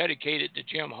 I'm going to dedicate it to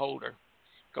Jim Holder,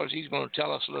 because he's going to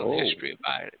tell us a little history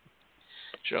about it.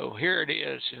 So here it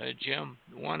is, Jim,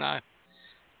 the one I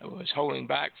was holding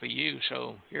back for you,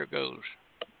 so here goes.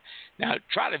 Now,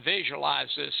 try to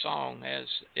visualize this song as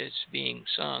it's being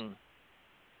sung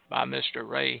by Mr.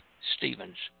 Ray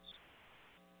Stevens.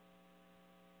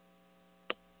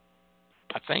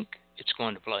 I think it's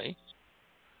going to play.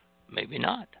 Maybe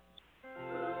not.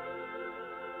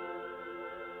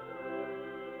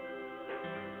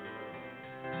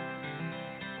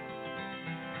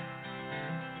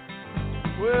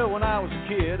 Well, when I was a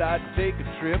kid, I'd take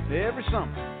a trip every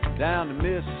summer down to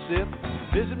Mississippi,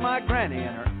 visit my granny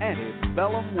and her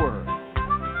antebellum world.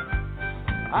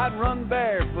 I'd run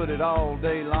barefooted all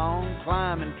day long,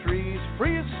 climbing trees,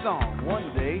 free as a song.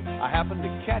 One day, I happened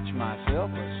to catch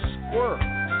myself a squirrel.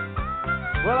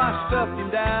 Well, I stuffed him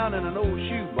down in an old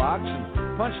shoebox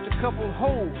and punched a couple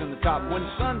holes in the top. When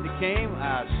Sunday came,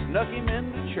 I snuck him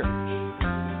into church.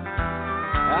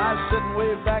 I was sitting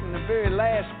way back in the very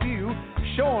last pew,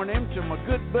 showing him to my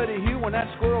good buddy Hugh. When that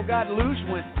squirrel got loose,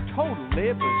 went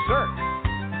totally berserk.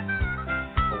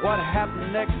 What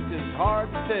happened next is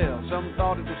hard to tell. Some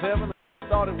thought it was heaven, others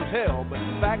thought it was hell, but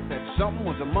the fact that something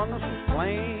was among us was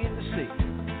plain to see.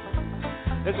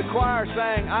 As the choir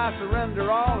sang, I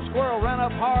surrender all, the squirrel ran up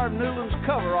Harv Newland's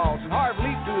coveralls, and Harv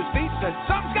leaped to his feet and said,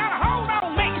 something's got a hold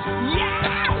on me!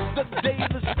 Yeah! The day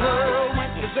the squirrel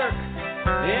went berserk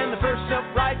in the first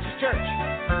self-righteous church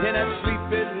in that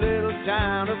sleepy little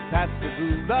town of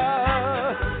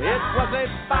Pascagoula. It was a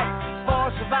fight for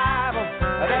survival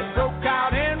that broke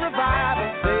out in revival.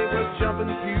 They were jumping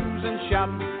the pews and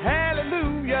shouting,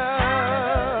 hallelujah.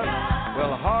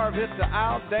 Well, Harv hit the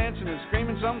aisle dancing and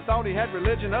screaming. Some thought he had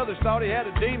religion, others thought he had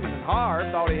a demon, and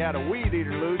Harv thought he had a weed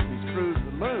eater loose and screws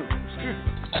the loon.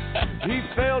 He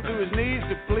fell to his knees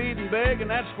to plead and beg, and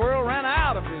that squirrel ran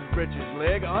out of his breeches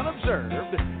leg unobserved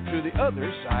to the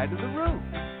other side of the room.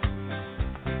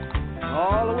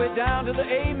 All the way down to the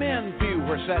amen pew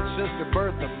where sat Sister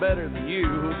Bertha Better Than You,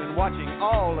 who'd been watching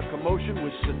all the commotion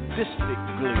with sadistic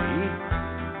glee.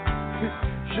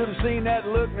 Should have seen that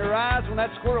look in her eyes when that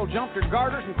squirrel jumped her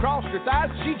garters and crossed her thighs.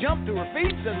 She jumped to her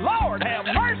feet and said, Lord, have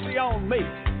mercy on me.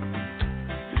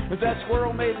 As that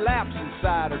squirrel made laps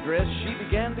inside her dress, she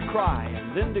began to cry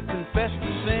and then to confess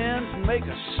her sins and make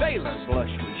a sailor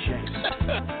blush with shame.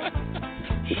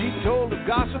 She told of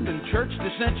gossip and church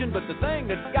dissension, but the thing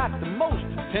that got the most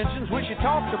attention is when she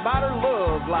talked about her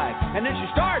love life. And then she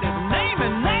started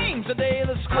naming names the day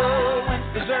the squirrel went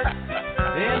berserk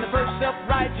in the first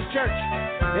self-righteous church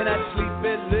in that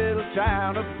sleepy little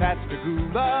town of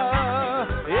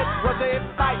Pascagoula. It was a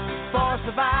fight for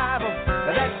survival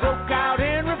that broke out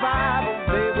in revival.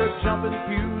 They were jumping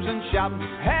pews and shouting,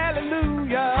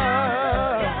 hallelujah.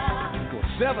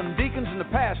 7 deacons and the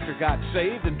pastor got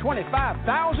saved, and $25,000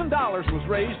 was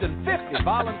raised, and 50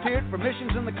 volunteered for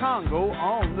missions in the Congo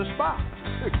on the spot.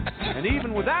 And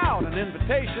even without an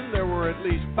invitation, there were at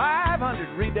least 500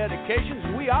 rededications,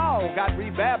 and we all got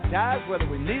rebaptized whether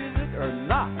we needed it or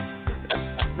not.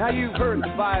 Now you've heard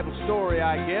the Bible story,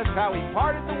 I guess, how he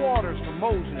parted the waters for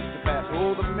Moses to pass.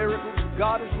 Oh, the miracles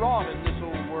God has wrought in this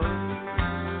old world.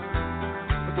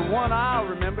 But the one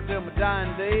I'll remember till my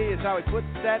dying day is how he put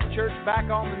that church back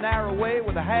on the narrow way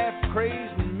with a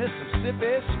half-crazed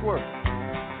Mississippi squirrel.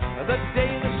 The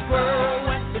day the squirrel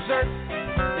went berserk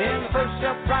in the first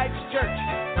self-righteous church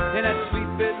in that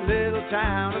sleepy little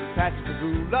town of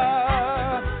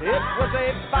Pascagoula. It was a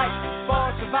fight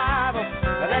for survival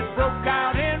that broke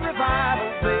out in revival.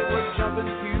 They were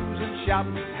jumping pews and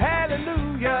shouting,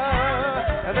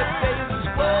 hallelujah. The day the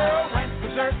squirrel went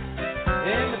berserk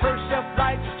in the first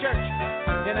self-righteous church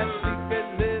in that sleepy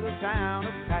little town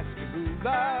of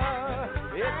Pascagoula.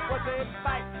 It was a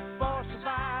fight for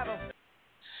survival.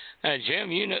 Jim,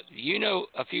 you know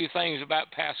a few things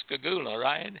about Pascagoula,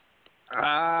 right?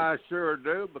 I sure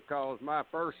do, because my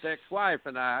first ex-wife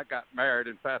and I got married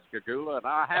in Pascagoula, and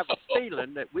I have a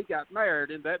feeling that we got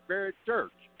married in that very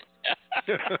church.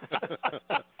 And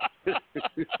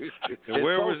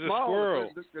where was the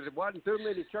squirrel? There wasn't too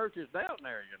many churches down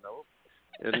there, you know.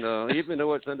 And even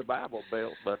though it's in the Bible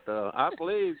Belt, but I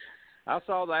believe I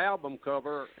saw the album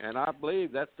cover, and I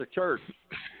believe that's the church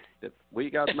that we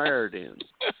got married in.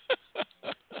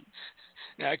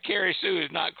 Now, Carrie Sue is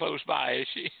not close by, is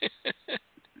she?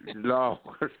 No,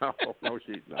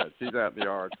 she's not. She's out in the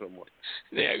yard somewhere.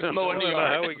 Yeah, mowing the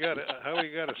yard. How we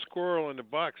got a squirrel in the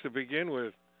box to begin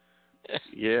with?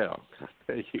 Yeah.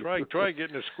 Try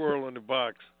getting a squirrel in the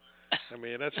box. I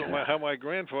mean, that's how my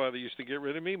grandfather used to get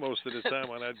rid of me most of the time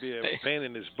when I'd be a pain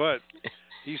in his butt.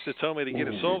 He used to tell me to get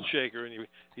a salt shaker, and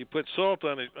you put salt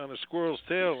on a squirrel's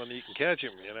tail, and you can catch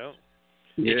him, you know.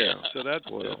 Yeah. So that'd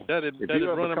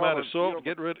run him out of salt.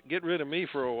 Get rid of me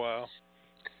for a while.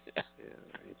 Yeah.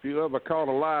 If you ever caught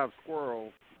a live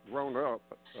squirrel grown up,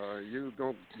 you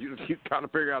kind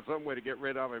of figure out some way to get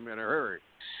rid of him in a hurry.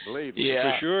 Believe me.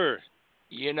 Yeah, for sure.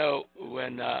 You know,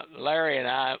 when Larry and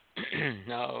I,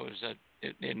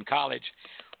 in college,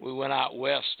 we went out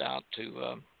west, out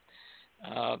to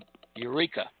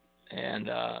Eureka, and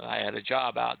I had a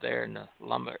job out there in the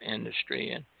lumber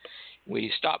industry, and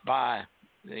we stopped by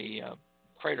the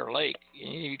Crater Lake.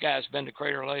 You guys been to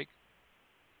Crater Lake?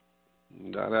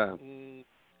 No.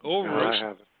 Over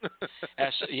it.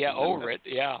 Over it,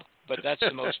 yeah. But that's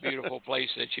the most beautiful place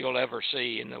that you'll ever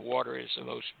see, and the water is the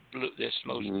most blue.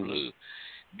 Blue,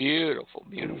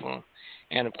 beautiful.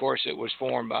 And of course, it was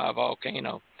formed by a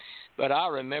volcano. But I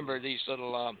remember these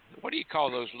little, what do you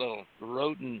call those little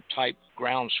rodent-type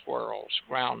ground squirrels?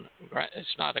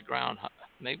 It's not a ground,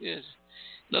 maybe it's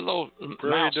little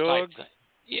mouse-type thing.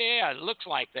 Yeah, it looks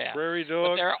like that. Prairie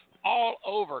dog. But they're all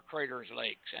over Craters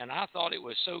Lakes, and I thought it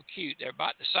was so cute. They're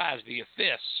about the size of your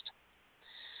fist.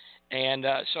 And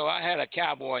so I had a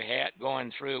cowboy hat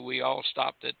going through. We all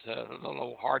stopped at the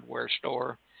little hardware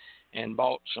store and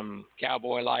bought some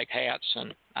cowboy-like hats,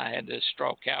 and I had this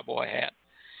straw cowboy hat.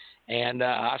 And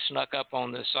I snuck up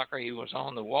on this sucker. He was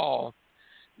on the wall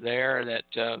there that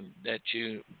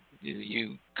you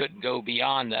couldn't go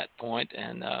beyond that point,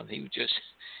 and he was just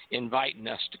inviting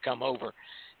us to come over.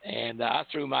 And I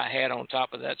threw my hat on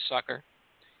top of that sucker,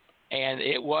 and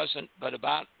it wasn't but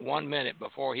about 1 minute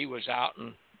before he was out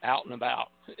and about.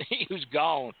 He was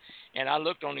gone, and I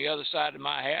looked on the other side of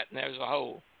my hat, and there was a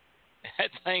hole.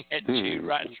 That thing had chewed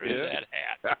right through that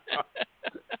hat.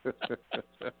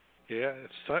 Yeah,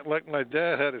 it's like my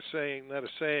dad had a saying, not a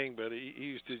saying, but he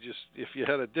used to just, if you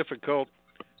had a difficult,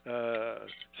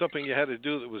 something you had to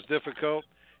do that was difficult,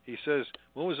 he says,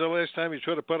 when was the last time you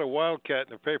tried to put a wildcat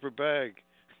in a paper bag?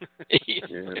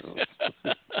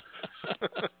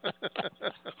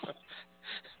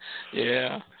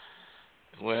 Yeah.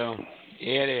 Well,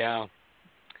 anyhow,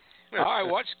 All right,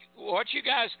 what you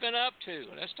guys been up to?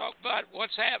 Let's talk about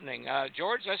what's happening.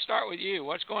 George, let's start with you.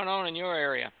 What's going on in your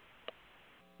area?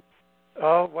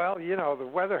 Oh, well,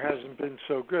 the weather hasn't been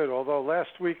so good, although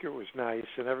last week it was nice,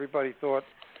 and everybody thought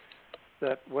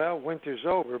that, well, winter's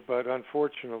over, but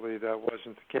unfortunately that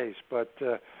wasn't the case. But,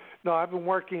 no, I've been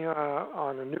working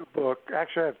on a new book.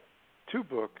 Actually, I have 2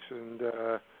 books, and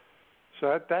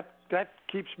so that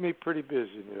keeps me pretty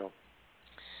busy, Neil.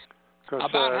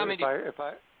 About how many?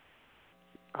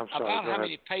 I'm sorry. About how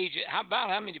many pages? About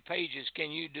how many pages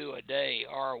can you do a day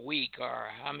or a week, or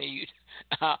how many?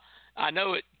 I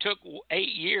know it took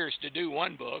 8 years to do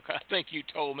one book. I think you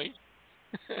told me.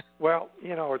 Well,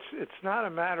 it's not a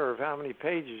matter of how many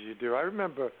pages you do. I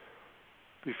remember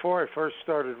before I first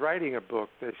started writing a book,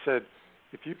 they said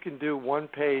if you can do 1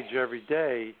 page every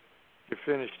day, you're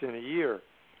finished in a year.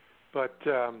 But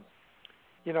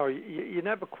you're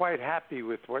never quite happy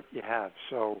with what you have.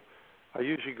 So I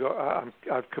usually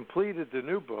I've completed the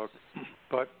new book,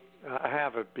 but I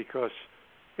haven't because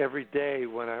every day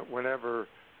whenever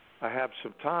I have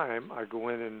some time, I go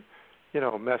in and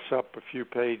mess up a few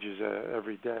pages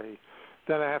every day.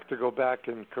 Then I have to go back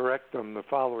and correct them the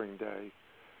following day.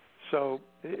 So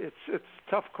it's a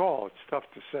tough call. It's tough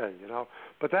to say,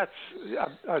 But I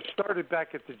started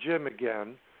back at the gym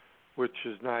again, which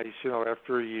is nice,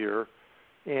 after a year,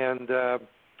 and I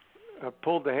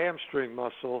pulled the hamstring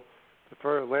muscle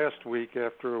for last week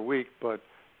after a week, but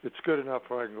it's good enough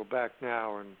where I can go back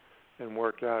now and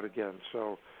work out again.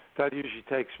 So that usually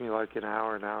takes me like an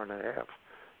hour and a half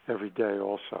every day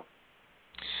also.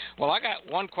 Well, I got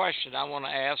one question I want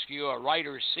to ask you, a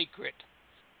writer's secret,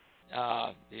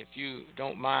 if you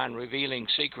don't mind revealing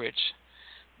secrets.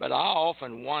 But I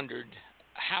often wondered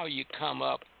how you come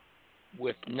up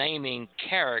with naming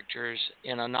characters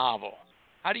in a novel.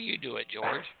 How do you do it,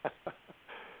 George?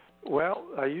 Well,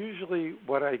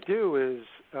 what I do is,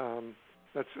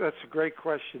 that's a great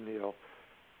question, Neil,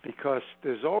 because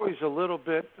there's always a little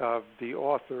bit of the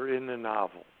author in the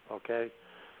novel, okay?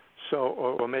 So,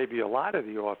 or maybe a lot of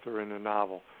the author in the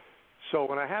novel. So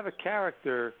when I have a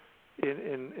character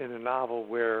in a novel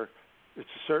where it's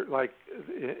a certain, like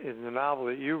in the novel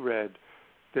that you read,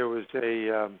 there were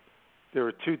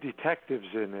 2 detectives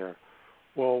in there.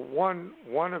 Well,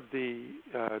 one of the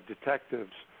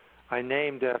detectives I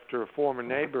named after a former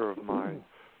neighbor of mine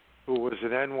who was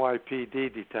an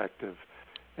NYPD detective,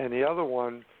 and the other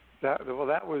one that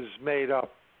was made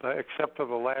up except for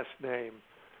the last name,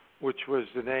 which was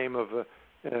the name of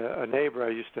a neighbor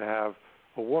I used to have,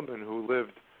 a woman who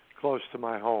lived close to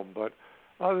my home. But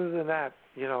other than that,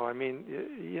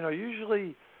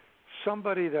 usually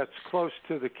somebody that's close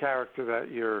to the character that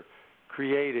you're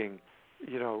creating,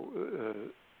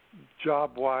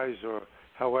 job-wise or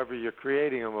however you're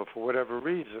creating them or for whatever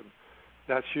reason,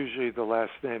 that's usually the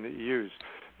last name that you use.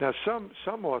 Now,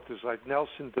 some authors like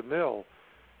Nelson DeMille,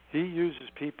 he uses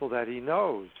people that he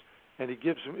knows, and he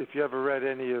gives them, if you ever read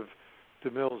any of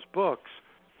DeMille's books,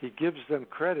 he gives them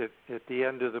credit at the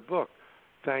end of the book.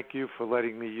 Thank you for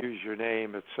letting me use your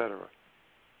name, etc.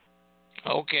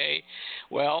 Okay.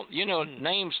 Well,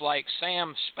 names like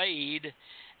Sam Spade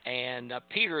and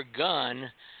Peter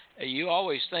Gunn, you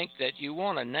always think that you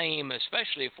want a name,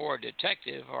 especially for a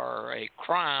detective or a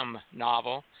crime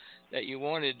novel, that you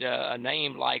wanted a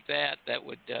name like that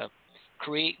would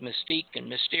create mystique and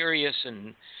mysterious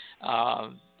and,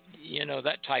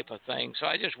 that type of thing. So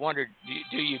I just wondered,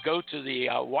 do you go to the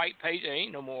white page? There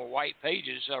ain't no more white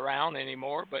pages around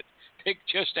anymore, but pick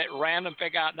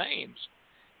out names.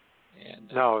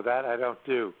 And, no, that I don't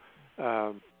do.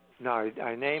 No,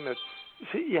 I name it.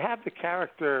 See, you have the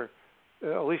character,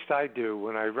 at least I do,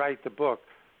 when I write the book,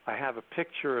 I have a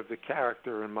picture of the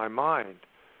character in my mind,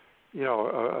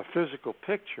 a physical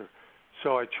picture.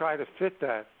 So I try to fit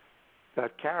that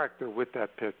character with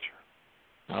that picture.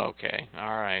 Okay,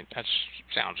 all right. That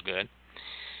sounds good.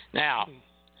 Now,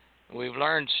 we've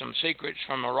learned some secrets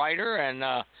from a writer, and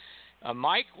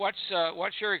Mike, what's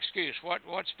your excuse?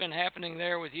 What's been happening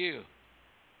there with you?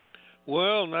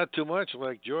 Well, not too much,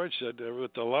 like George said,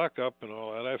 with the lockup and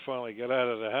all that. I finally got out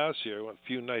of the house here. A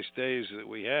few nice days that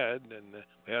we had, and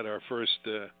we had our first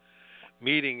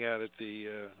meeting out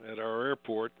at our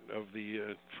airport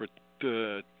for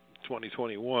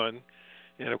 2021.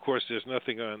 And of course, there's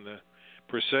nothing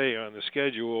per se on the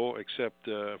schedule except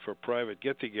for private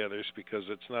get-togethers because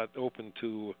it's not open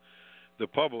to the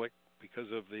public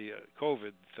because of the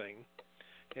COVID thing.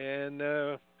 And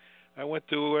I went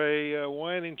to a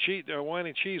wine and cheese.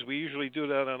 We usually do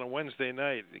that on a Wednesday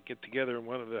night. Get together in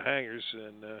one of the hangars,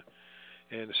 and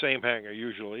the same hangar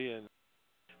usually. And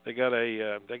they got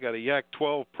a Yak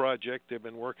 12 project they've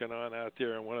been working on out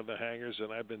there in one of the hangars,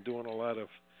 and I've been doing a lot of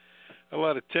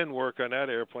tin work on that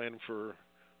airplane for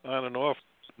on and off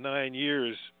 9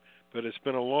 years. But it's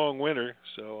been a long winter,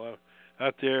 so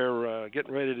out there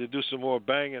getting ready to do some more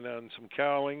banging on some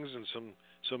cowlings and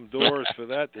some doors for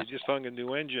that. They just hung a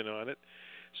new engine on it,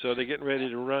 so they're getting ready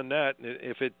to run that. And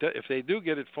if they do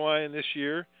get it flying this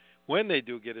year, when they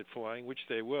do get it flying, which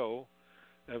they will,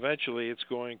 eventually it's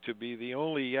going to be the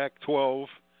only Yak 12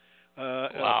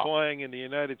 flying in the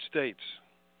United States.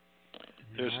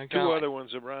 There's two other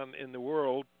ones around in the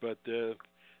world, but this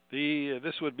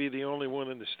would be the only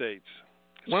one in the States.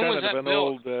 It's when kind was of that an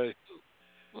built? old.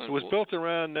 It was built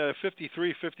around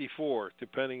 53, 54,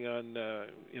 depending on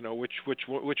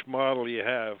which model you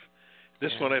have.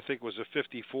 This one I think was a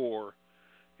 54,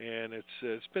 and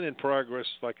it's been in progress,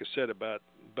 like I said, about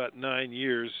 9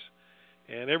 years,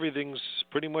 and everything's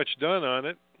pretty much done on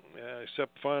it,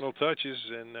 except final touches,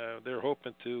 and they're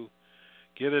hoping to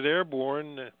get it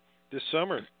airborne this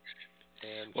summer.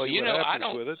 And well, see you what know, happens I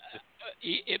don't. with it.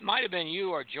 It might have been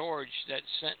you or George that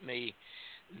sent me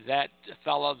that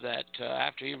fellow that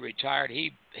after he retired,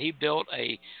 he built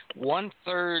a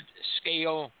 1/3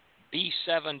 scale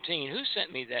B-17. Who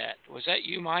sent me that? Was that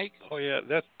you, Mike? Oh yeah,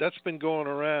 that's been going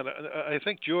around. I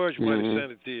think George might have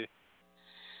sent it to you.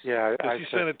 Yeah, I he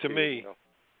sent it to me.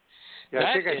 Yeah,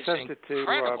 I think That I is sent it to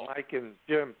incredible. Mike and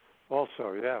Jim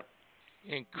also. Yeah.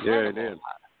 Incredible. Yeah, it is.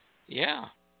 Yeah,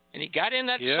 and he got in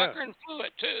that sucker and flew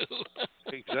it too.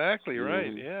 Exactly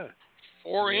right. Yeah.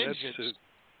 4 engines.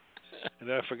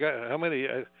 And I forgot how many.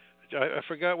 I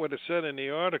forgot what it said in the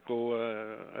article.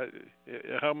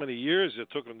 How many years it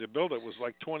took them to build it? It was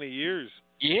like 20 years.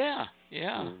 Yeah.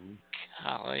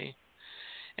 Golly.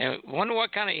 And wonder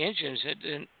what kind of engines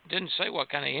it didn't say what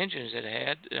kind of engines it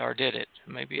had, or did it?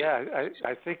 Maybe. Yeah,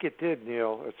 I think it did,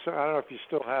 Neil. I don't know if you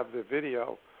still have the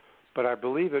video, but I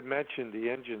believe it mentioned the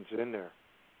engines in there.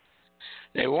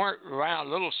 They weren't around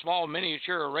little small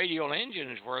miniature radial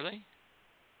engines, were they?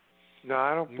 No,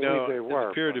 I don't believe they were.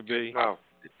 It appeared to be. No.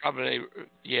 Probably,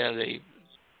 yeah,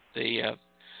 the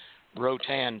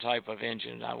Rotan type of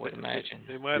engine, I would imagine.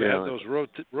 They might have those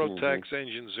Rotax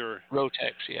engines or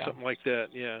Rotex, something like that.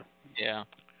 Yeah. Yeah.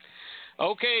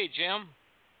 Okay, Jim,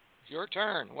 it's your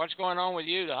turn. What's going on with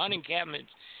you? The hunting camp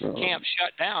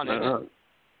shut down, isn't it?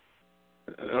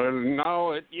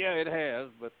 No, it has,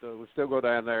 but we still go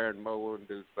down there and mow and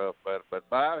do stuff. But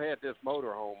I've had this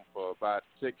motorhome for about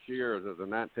 6 years as a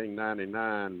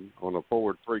 1999 on a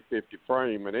Ford 350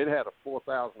 frame, and it had a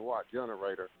 4,000-watt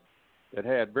generator that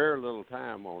had very little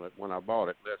time on it when I bought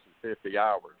it, less than 50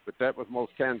 hours. But that was the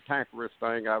most cantankerous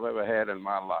thing I've ever had in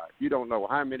my life. You don't know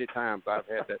how many times I've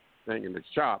had that thing in the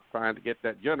shop trying to get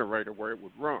that generator where it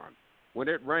would run. When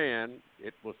it ran,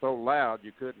 it was so loud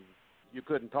you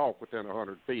couldn't talk within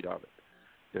 100 feet of it.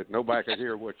 That nobody could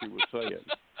hear what you were saying.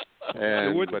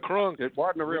 And it wouldn't crunk. It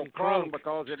wasn't a real crunk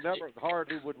because it never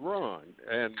hardly would run.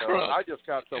 And I just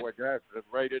got so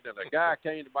exasperated, and a guy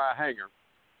came to my hangar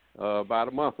about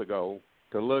a month ago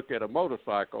to look at a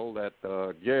motorcycle that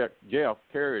Jeff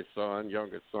Carey's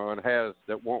youngest son, has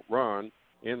that won't run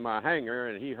in my hangar,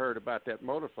 and he heard about that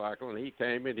motorcycle, and he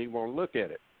came in, he wanted to look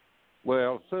at it.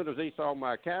 Well, as soon as he saw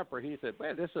my camper, he said,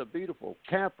 man, this is a beautiful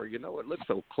camper. You know, it looks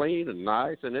so clean and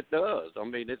nice, and it does. I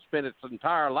mean, it spent its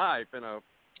entire life in a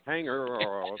hangar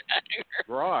or a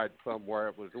garage somewhere.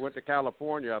 It went to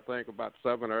California, I think, about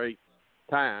 7 or 8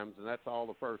 times, and that's all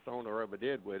the first owner ever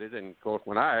did with it. And, of course,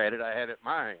 when I had it in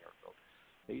my hangar. So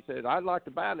he said, I'd like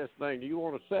to buy this thing. Do you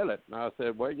want to sell it? And I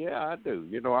said, well, yeah, I do.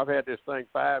 You know, I've had this thing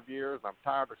 5 years. I'm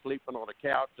tired of sleeping on a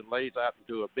couch that lays out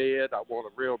into a bed. I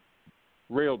want a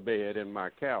real bed in my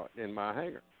hangar. In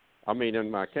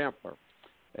my camper.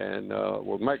 And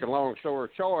we'll make a long story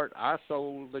short, I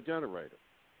sold the generator.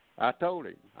 I told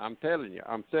him, I'm telling you,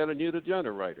 I'm selling you the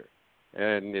generator.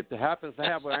 And if it happens to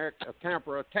have a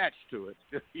camper attached to it,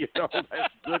 you know,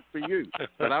 that's good for you.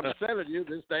 But I'm selling you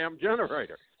this damn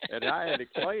generator. And I had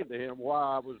explained to him why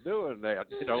I was doing that,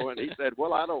 you know, and he said,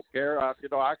 well, I don't care. I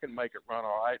can make it run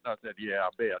all right. And I said, yeah, I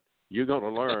bet. You're going to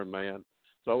learn, man.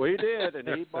 So he did,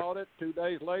 and he bought it. 2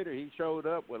 days later, he showed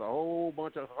up with a whole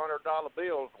bunch of $100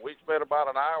 bills. We spent about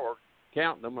an hour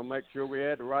counting them and make sure we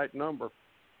had the right number.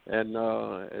 And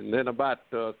then about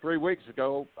 3 weeks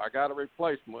ago, I got a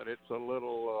replacement. It's a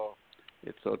little,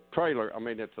 it's a trailer,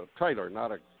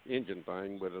 not an engine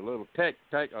thing, but a little tent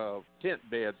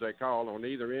beds they call on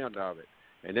either end of it.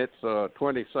 And it's a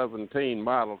 2017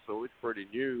 model, so it's pretty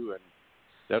new. And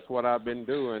that's what I've been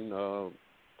doing.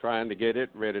 Trying to get it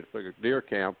ready for deer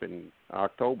camp in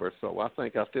October, so I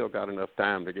think I still got enough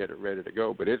time to get it ready to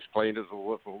go. But it's clean as a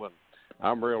whistle, and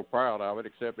I'm real proud of it,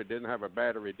 except it didn't have a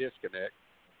battery disconnect.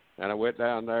 And I went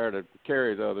down there to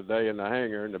carry the other day in the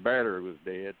hangar, and the battery was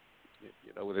dead.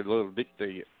 You know, with a little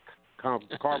the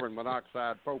carbon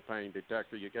monoxide propane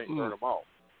detector, you can't turn them off.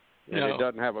 And it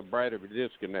doesn't have a battery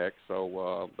disconnect,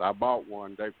 so I bought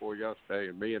one day before yesterday,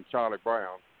 and me and Charlie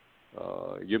Brown,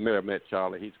 you may have met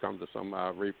Charlie. He's come to some of my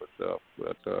reefer stuff,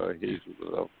 but he's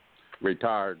a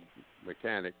retired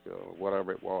mechanic,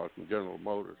 whatever it was, from General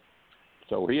Motors.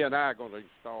 So he and I are going to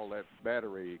install that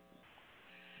battery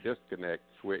disconnect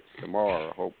switch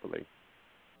tomorrow, hopefully.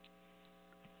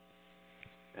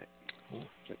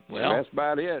 Well, that's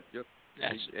about it. Just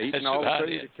eating all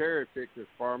three of the cherry pictures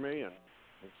for me, and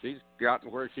she's gotten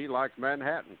where she likes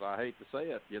Manhattans. I hate to say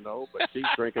it, but she's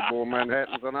drinking more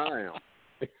Manhattans than I am.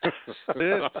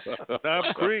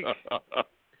 Knob Creek.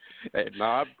 At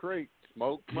Knob Creek,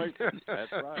 smoke maker.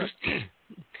 That's right.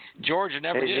 George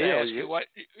never did ask you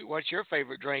what's your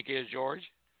favorite drink is, George.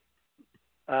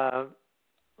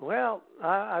 Well,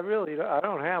 I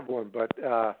don't have one, but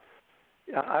I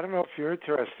don't know if you're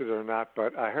interested or not,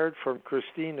 but I heard from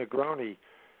Christine Negroni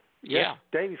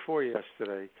day before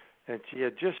yesterday, and she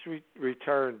had just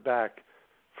returned back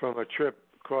from a trip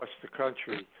across the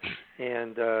country,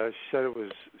 and she said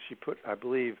she put, I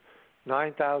believe,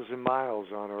 9,000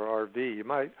 miles on her RV. You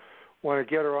might want to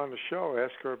get her on the show,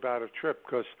 ask her about a trip,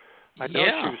 because I know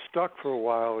she was stuck for a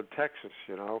while in Texas,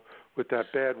 with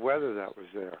that bad weather that was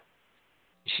there.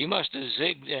 She must have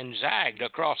zigged and zagged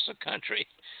across the country,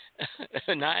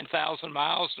 9,000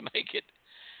 miles to make it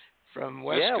from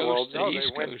West Coast to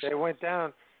East Coast. They went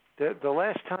down. The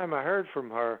last time I heard from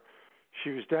her,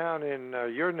 she was down in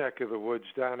your neck of the woods,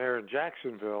 down there in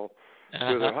Jacksonville,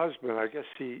 with her husband. I guess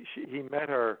he met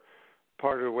her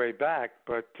part of the way back,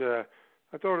 but I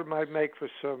thought it might make for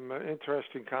some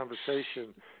interesting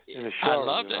conversation in the show. I'd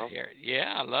love to hear it.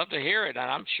 Yeah, I'd love to hear it, and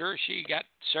I'm sure she got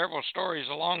several stories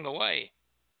along the way.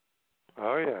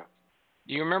 Oh yeah.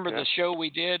 Do you remember the show we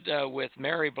did with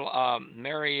Mary Block?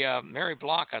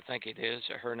 I think it is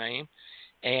her name,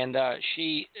 and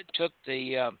she took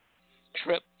the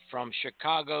trip from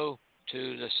Chicago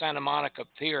to the Santa Monica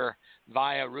Pier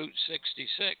via Route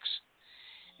 66.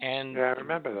 And I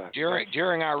remember that.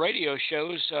 During our radio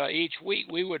shows each week,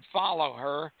 we would follow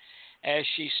her as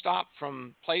she stopped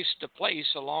from place to place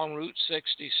along Route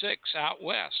 66 out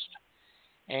west.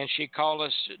 And she called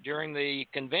us during the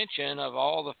convention of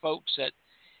all the folks that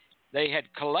they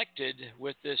had collected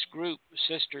with this group,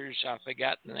 Sisters, I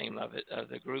forgot the name of it,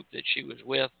 the group that she was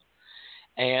with.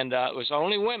 And it was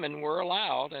only women were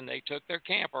allowed, and they took their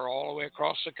camper all the way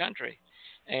across the country.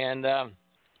 And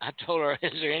I told her,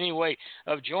 is there any way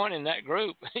of joining that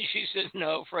group? She said,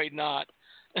 no, afraid not.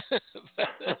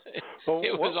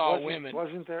 It was all women.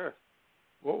 Wasn't there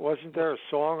a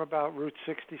song about Route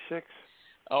 66?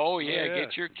 Oh, yeah,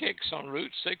 get your kicks on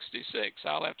Route 66.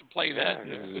 I'll have to play that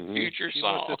in the future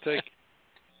song.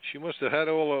 She must have had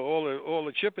all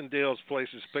the Chippendales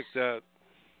places picked out.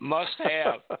 Must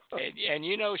have. and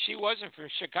she wasn't from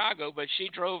Chicago, but she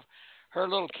drove her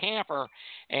little camper.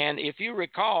 And if you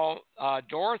recall,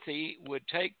 Dorothy would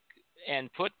take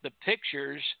and put the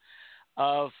pictures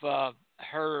of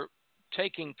her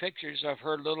taking pictures of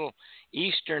her little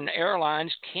Eastern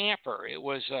Airlines camper. It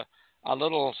was a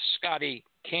little Scotty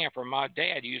camper. My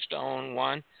dad used to own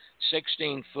one,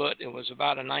 16-foot. It was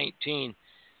about a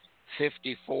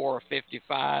 1954 or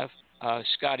 55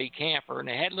 Scotty camper, and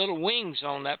it had little wings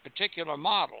on that particular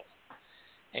model.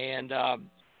 And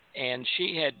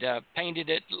she had painted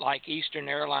it like Eastern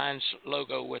Airlines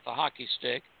logo with a hockey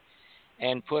stick,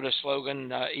 and put a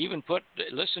slogan. Even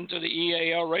listen to the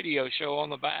EAL radio show on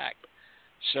the back.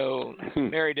 So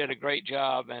Mary did a great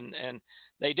job, and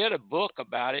they did a book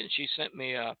about it, and she sent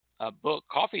me a book,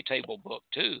 coffee table book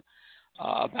too,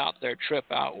 about their trip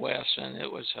out west, and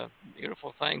it was a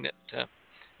beautiful thing that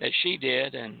she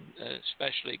did, and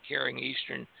especially carrying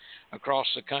Eastern across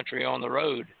the country on the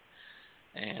road,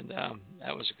 and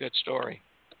that was a good story.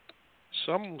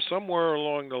 Somewhere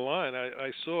along the line,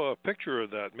 I saw a picture of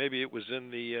that. Maybe it was in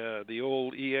the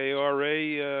old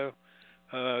EARA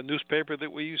newspaper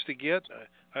that we used to get.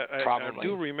 I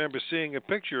do remember seeing a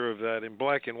picture of that in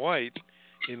black and white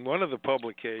in one of the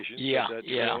publications. Yeah, of that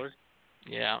trailer.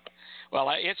 Yeah.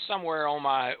 Well, it's somewhere on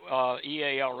my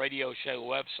EAL radio show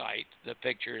website, the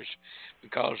pictures,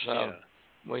 because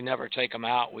we never take them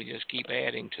out. We just keep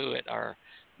adding to it.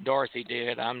 Dorothy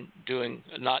did. I'm doing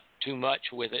not too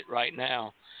much with it right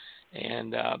now,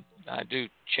 and I do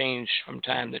change from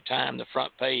time to time the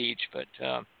front page, but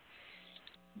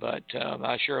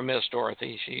I sure miss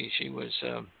Dorothy. She was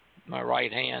my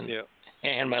right hand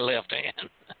and my left hand.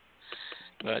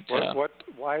 But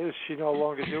why is she no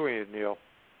longer doing it, Neil?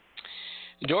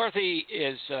 Dorothy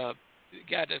is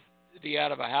got to be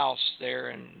out of a house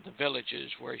there in the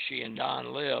villages where she and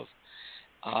Don live.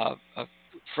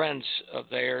 Friends of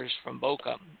theirs from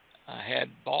Boca had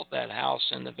bought that house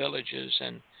in the villages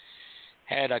and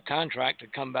had a contract to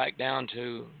come back down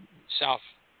to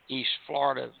southeast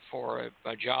Florida for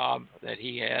a job that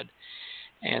he had.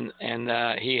 And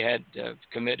he had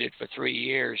committed for 3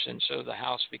 years, and so the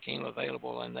house became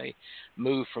available, and they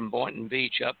moved from Boynton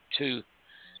Beach up to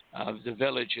the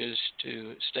villages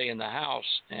to stay in the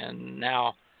house. And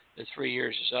now the 3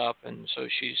 years is up, and so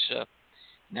she's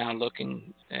now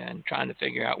looking and trying to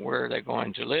figure out where they're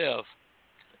going to live,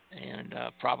 and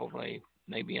probably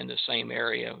maybe in the same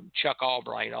area. Chuck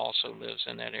Albright also lives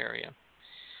in that area,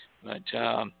 but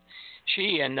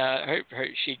she and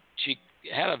she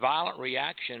had a violent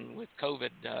reaction with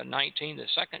COVID-19, the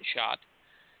second shot,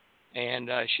 and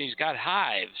she's got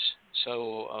hives.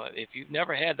 So if you've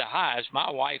never had the hives,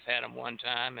 my wife had them one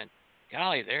time, and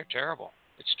golly, they're terrible.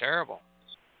 It's terrible.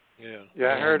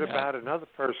 Yeah, I heard about another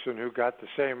person who got the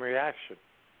same reaction.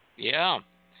 Yeah.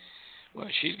 Well,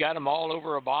 she's got them all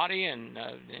over her body, and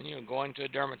going to a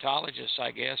dermatologist,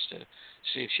 I guess, to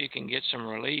see if she can get some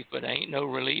relief. But ain't no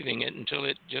relieving it until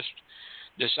it just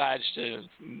decides to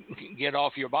get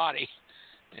off your body.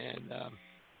 And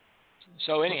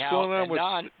so anyhow,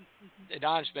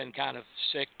 Don's been kind of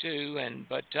sick too,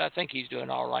 but I think he's doing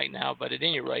all right now. But at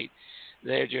any rate,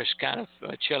 they're just kind of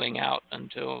chilling out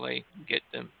until they get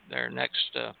their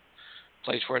next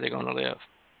place where they're going to live.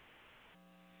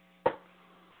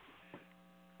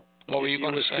 What were you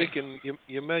going to say?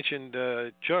 You mentioned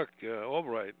Chuck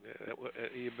Albright.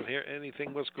 You've been hearing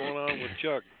anything? What's going on with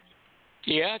Chuck?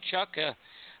 Yeah, Chuck.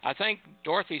 I think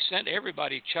Dorothy sent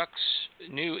everybody Chuck's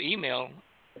new email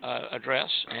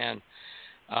address, and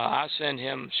I send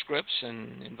him scripts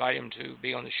and invite him to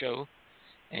be on the show.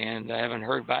 And I haven't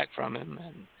heard back from him.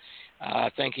 And I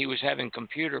think he was having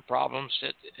computer problems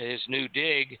at his new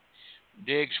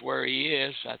digs where he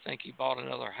is. I think he bought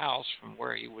another house from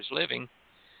where he was living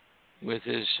with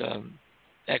his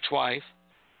ex-wife,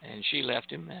 and she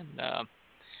left him.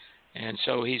 And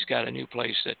so he's got a new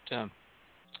place that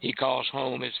he calls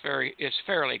home. It's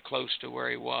fairly close to where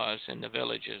he was in the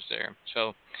villages there.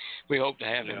 So we hope to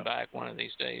have him back one of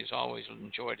these days. Always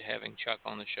enjoyed having Chuck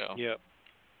on the show. Yep.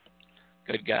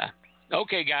 Good guy.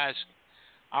 Okay, guys,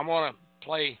 I'm going to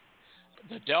play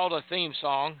the Delta theme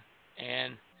song,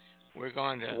 and we're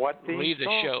going to leave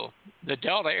the show. The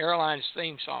Delta Airlines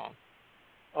theme song.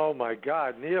 Oh my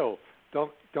God, Neil!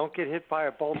 Don't get hit by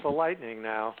a bolt of lightning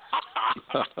now.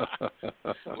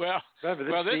 Well,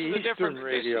 remember, this is a different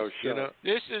radio show.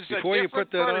 This is before a you put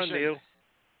that version. on, Neil.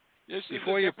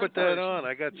 Before you put that on,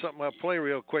 I got something I'll play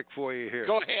real quick for you here.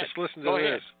 Go ahead. Just listen to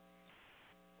this.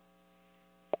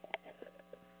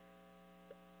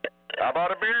 How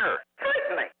about a beer?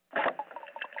 Certainly.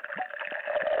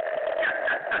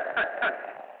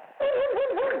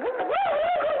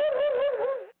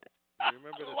 You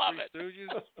remember the Three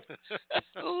Stooges?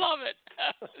 Love it.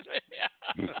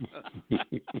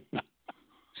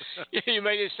 You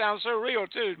made it sound so real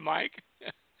too, Mike.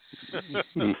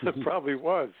 It probably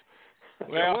was.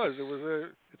 Well,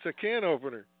 it's a can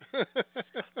opener.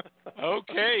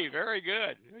 Okay, very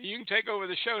good. You can take over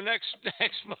the show next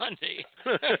Monday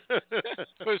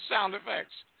with sound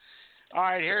effects. All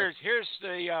right, here's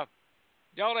the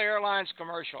Delta Airlines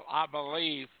commercial. I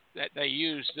believe that they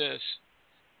used this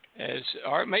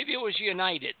or maybe it was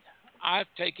United. I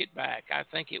take it back. I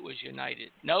think it was United.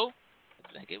 No,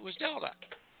 I think it was Delta.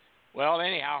 Well,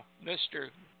 anyhow, Mr.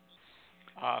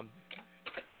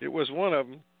 It was one of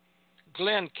them.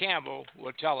 Glenn Campbell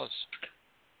will tell us.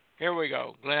 Here we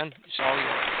go. Glenn, it's all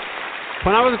yours.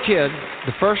 When I was a kid,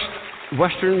 the first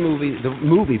Western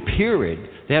movie period,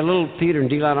 they had a little theater in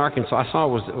D-Line, Arkansas. I saw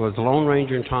was The Lone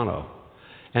Ranger in Tonto.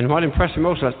 And what impressed me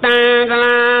most was, and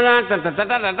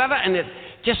it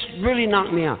just really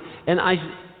knocked me out. And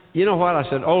you know what? I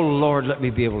said, oh, Lord, let me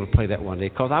be able to play that one day,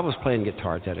 because I was playing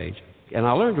guitar at that age. And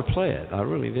I learned to play it. I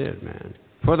really did, man.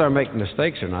 Whether I make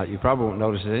mistakes or not, you probably won't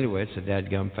notice it anyway. It's a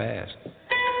dadgum fast.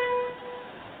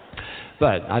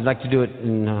 But I'd like to do it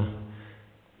in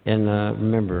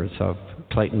remembrance of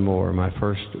Clayton Moore, my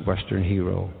first Western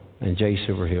hero, and Jay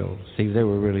Silverhill. See, they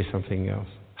were really something else.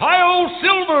 Hi-O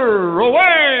Silver,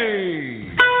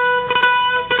 away!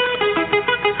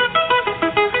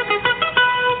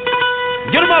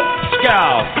 Get 'em up,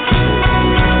 Scout!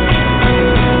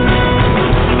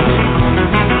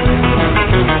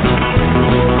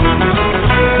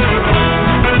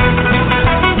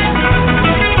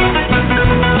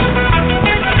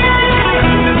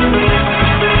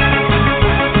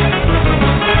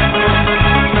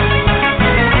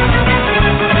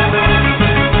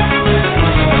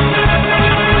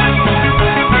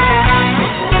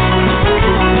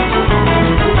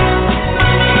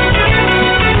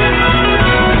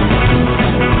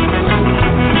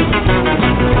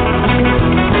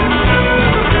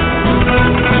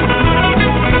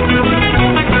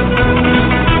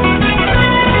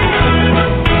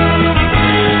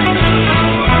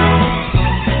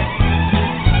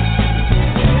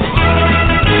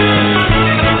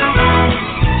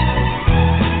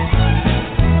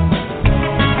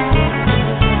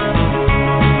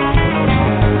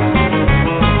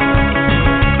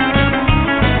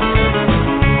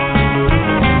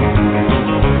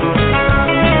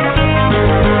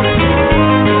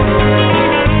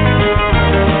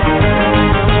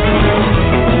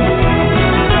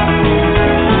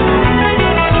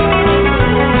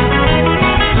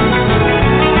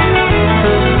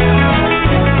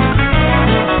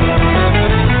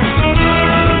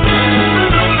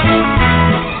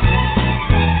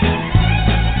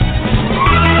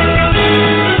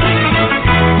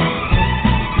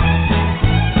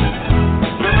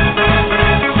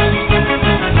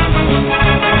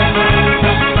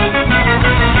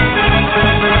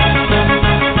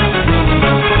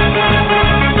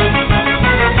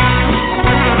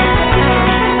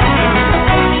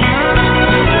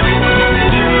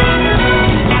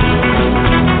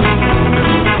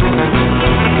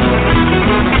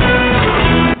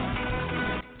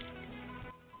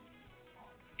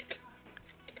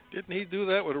 do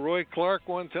that with Roy Clark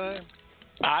one time?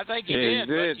 I think he did.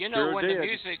 But you know, sure when did. the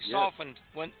music softened,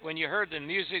 when you heard the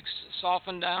music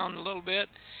soften down a little bit,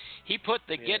 he put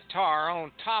the guitar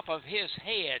on top of his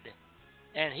head,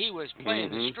 and he was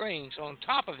playing the strings on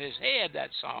top of his head. That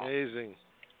song. Amazing.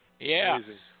 Yeah.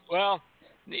 Amazing. Well,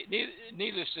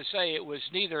 needless to say, it was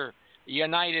neither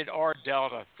United or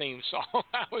Delta theme song.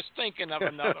 I was thinking of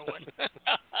another one.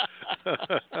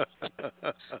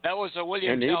 That was a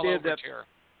William Tell overture.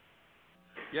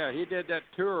 Yeah, he did that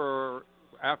tour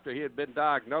after he had been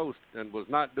diagnosed and was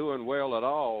not doing well at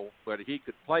all, but he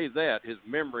could play that. His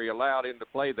memory allowed him to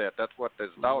play that. That's what his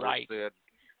daughter said,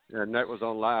 and that was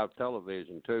on live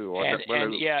television too, or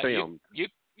filmed.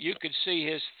 You could see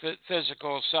his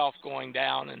physical self going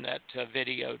down in that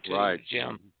video too,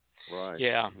 Jim. Right.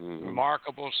 Yeah,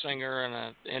 remarkable singer and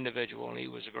an individual, and he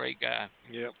was a great guy.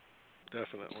 Yep,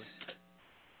 definitely.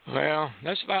 Well,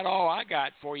 that's about all I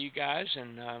got for you guys,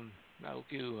 and I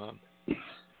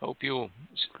hope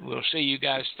we'll see you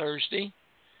guys Thursday.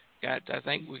 I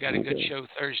think we got a good show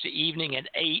Thursday evening at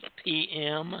 8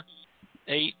 p.m.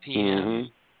 8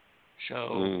 p.m.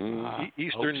 So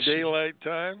Eastern Daylight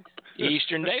Time.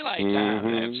 Eastern Daylight Time,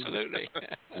 absolutely.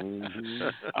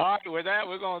 All right, with that,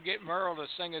 we're going to get Merle to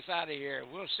sing us out of here.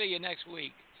 We'll see you next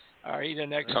week, or either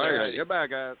next Thursday. All right, goodbye,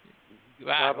 guys.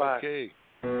 Goodbye. Bye-bye. Okay.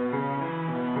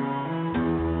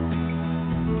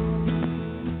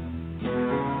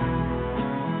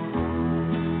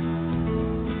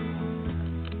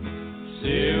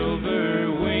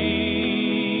 Silver wings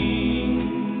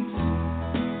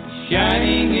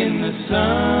shining in the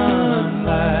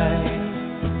sunlight,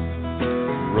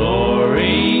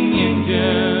 roaring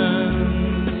engines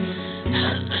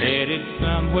headed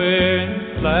somewhere in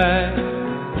flight.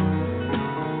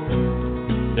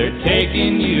 They're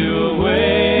taking you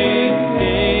away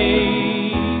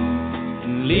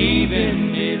and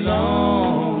leaving me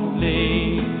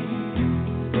lonely.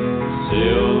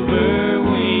 Silver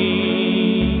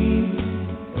wings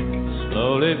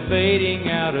slowly fading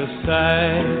out of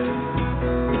sight.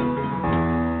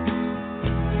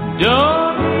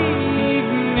 Don't leave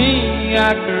me,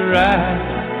 I cry.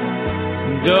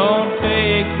 Don't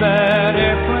take that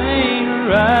airplane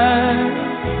ride.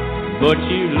 But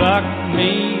you locked me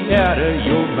out of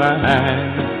your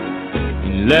mind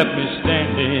and left me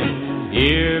standing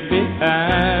here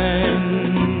behind.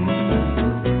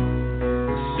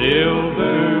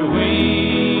 Silver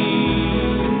wings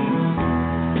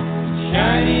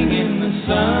shining in the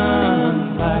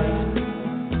sunlight,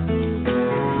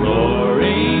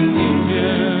 roaring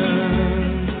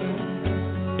engine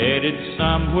headed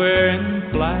somewhere in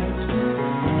flight.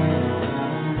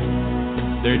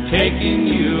 They're taking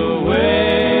you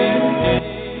away.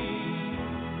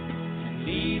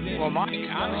 Well, Mike,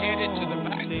 I'm headed to the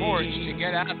back porch to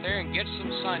get out there and get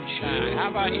some sunshine. How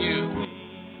about you?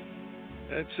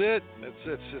 That's it.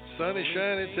 It's sun is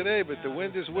shining today, but the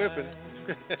wind is whipping.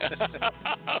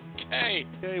 Okay.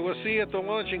 Okay, we'll see you at the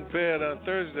launching pad on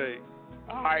Thursday.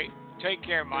 All right. Take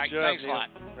care, Mike. Good job, Thanks a Neil. lot.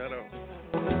 Righto.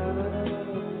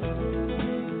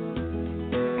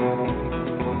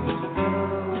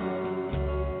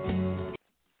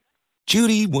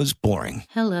 Judy was boring.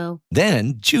 Hello.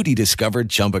 Then Judy discovered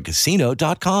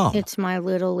ChumbaCasino.com. It's my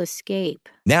little escape.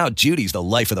 Now Judy's the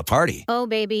life of the party. Oh,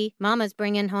 baby, mama's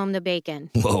bringing home the bacon.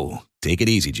 Whoa, take it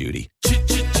easy, Judy.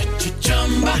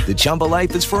 The Chumba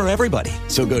life is for everybody.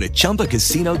 So go to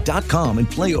ChumbaCasino.com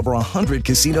and play over 100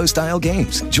 casino-style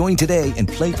games. Join today and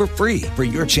play for free for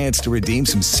your chance to redeem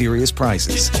some serious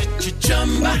prizes.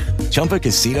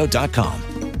 ChumbaCasino.com.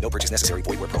 No purchase necessary.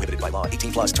 Void where prohibited by law.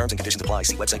 18+ terms and conditions apply.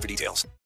 See website for details.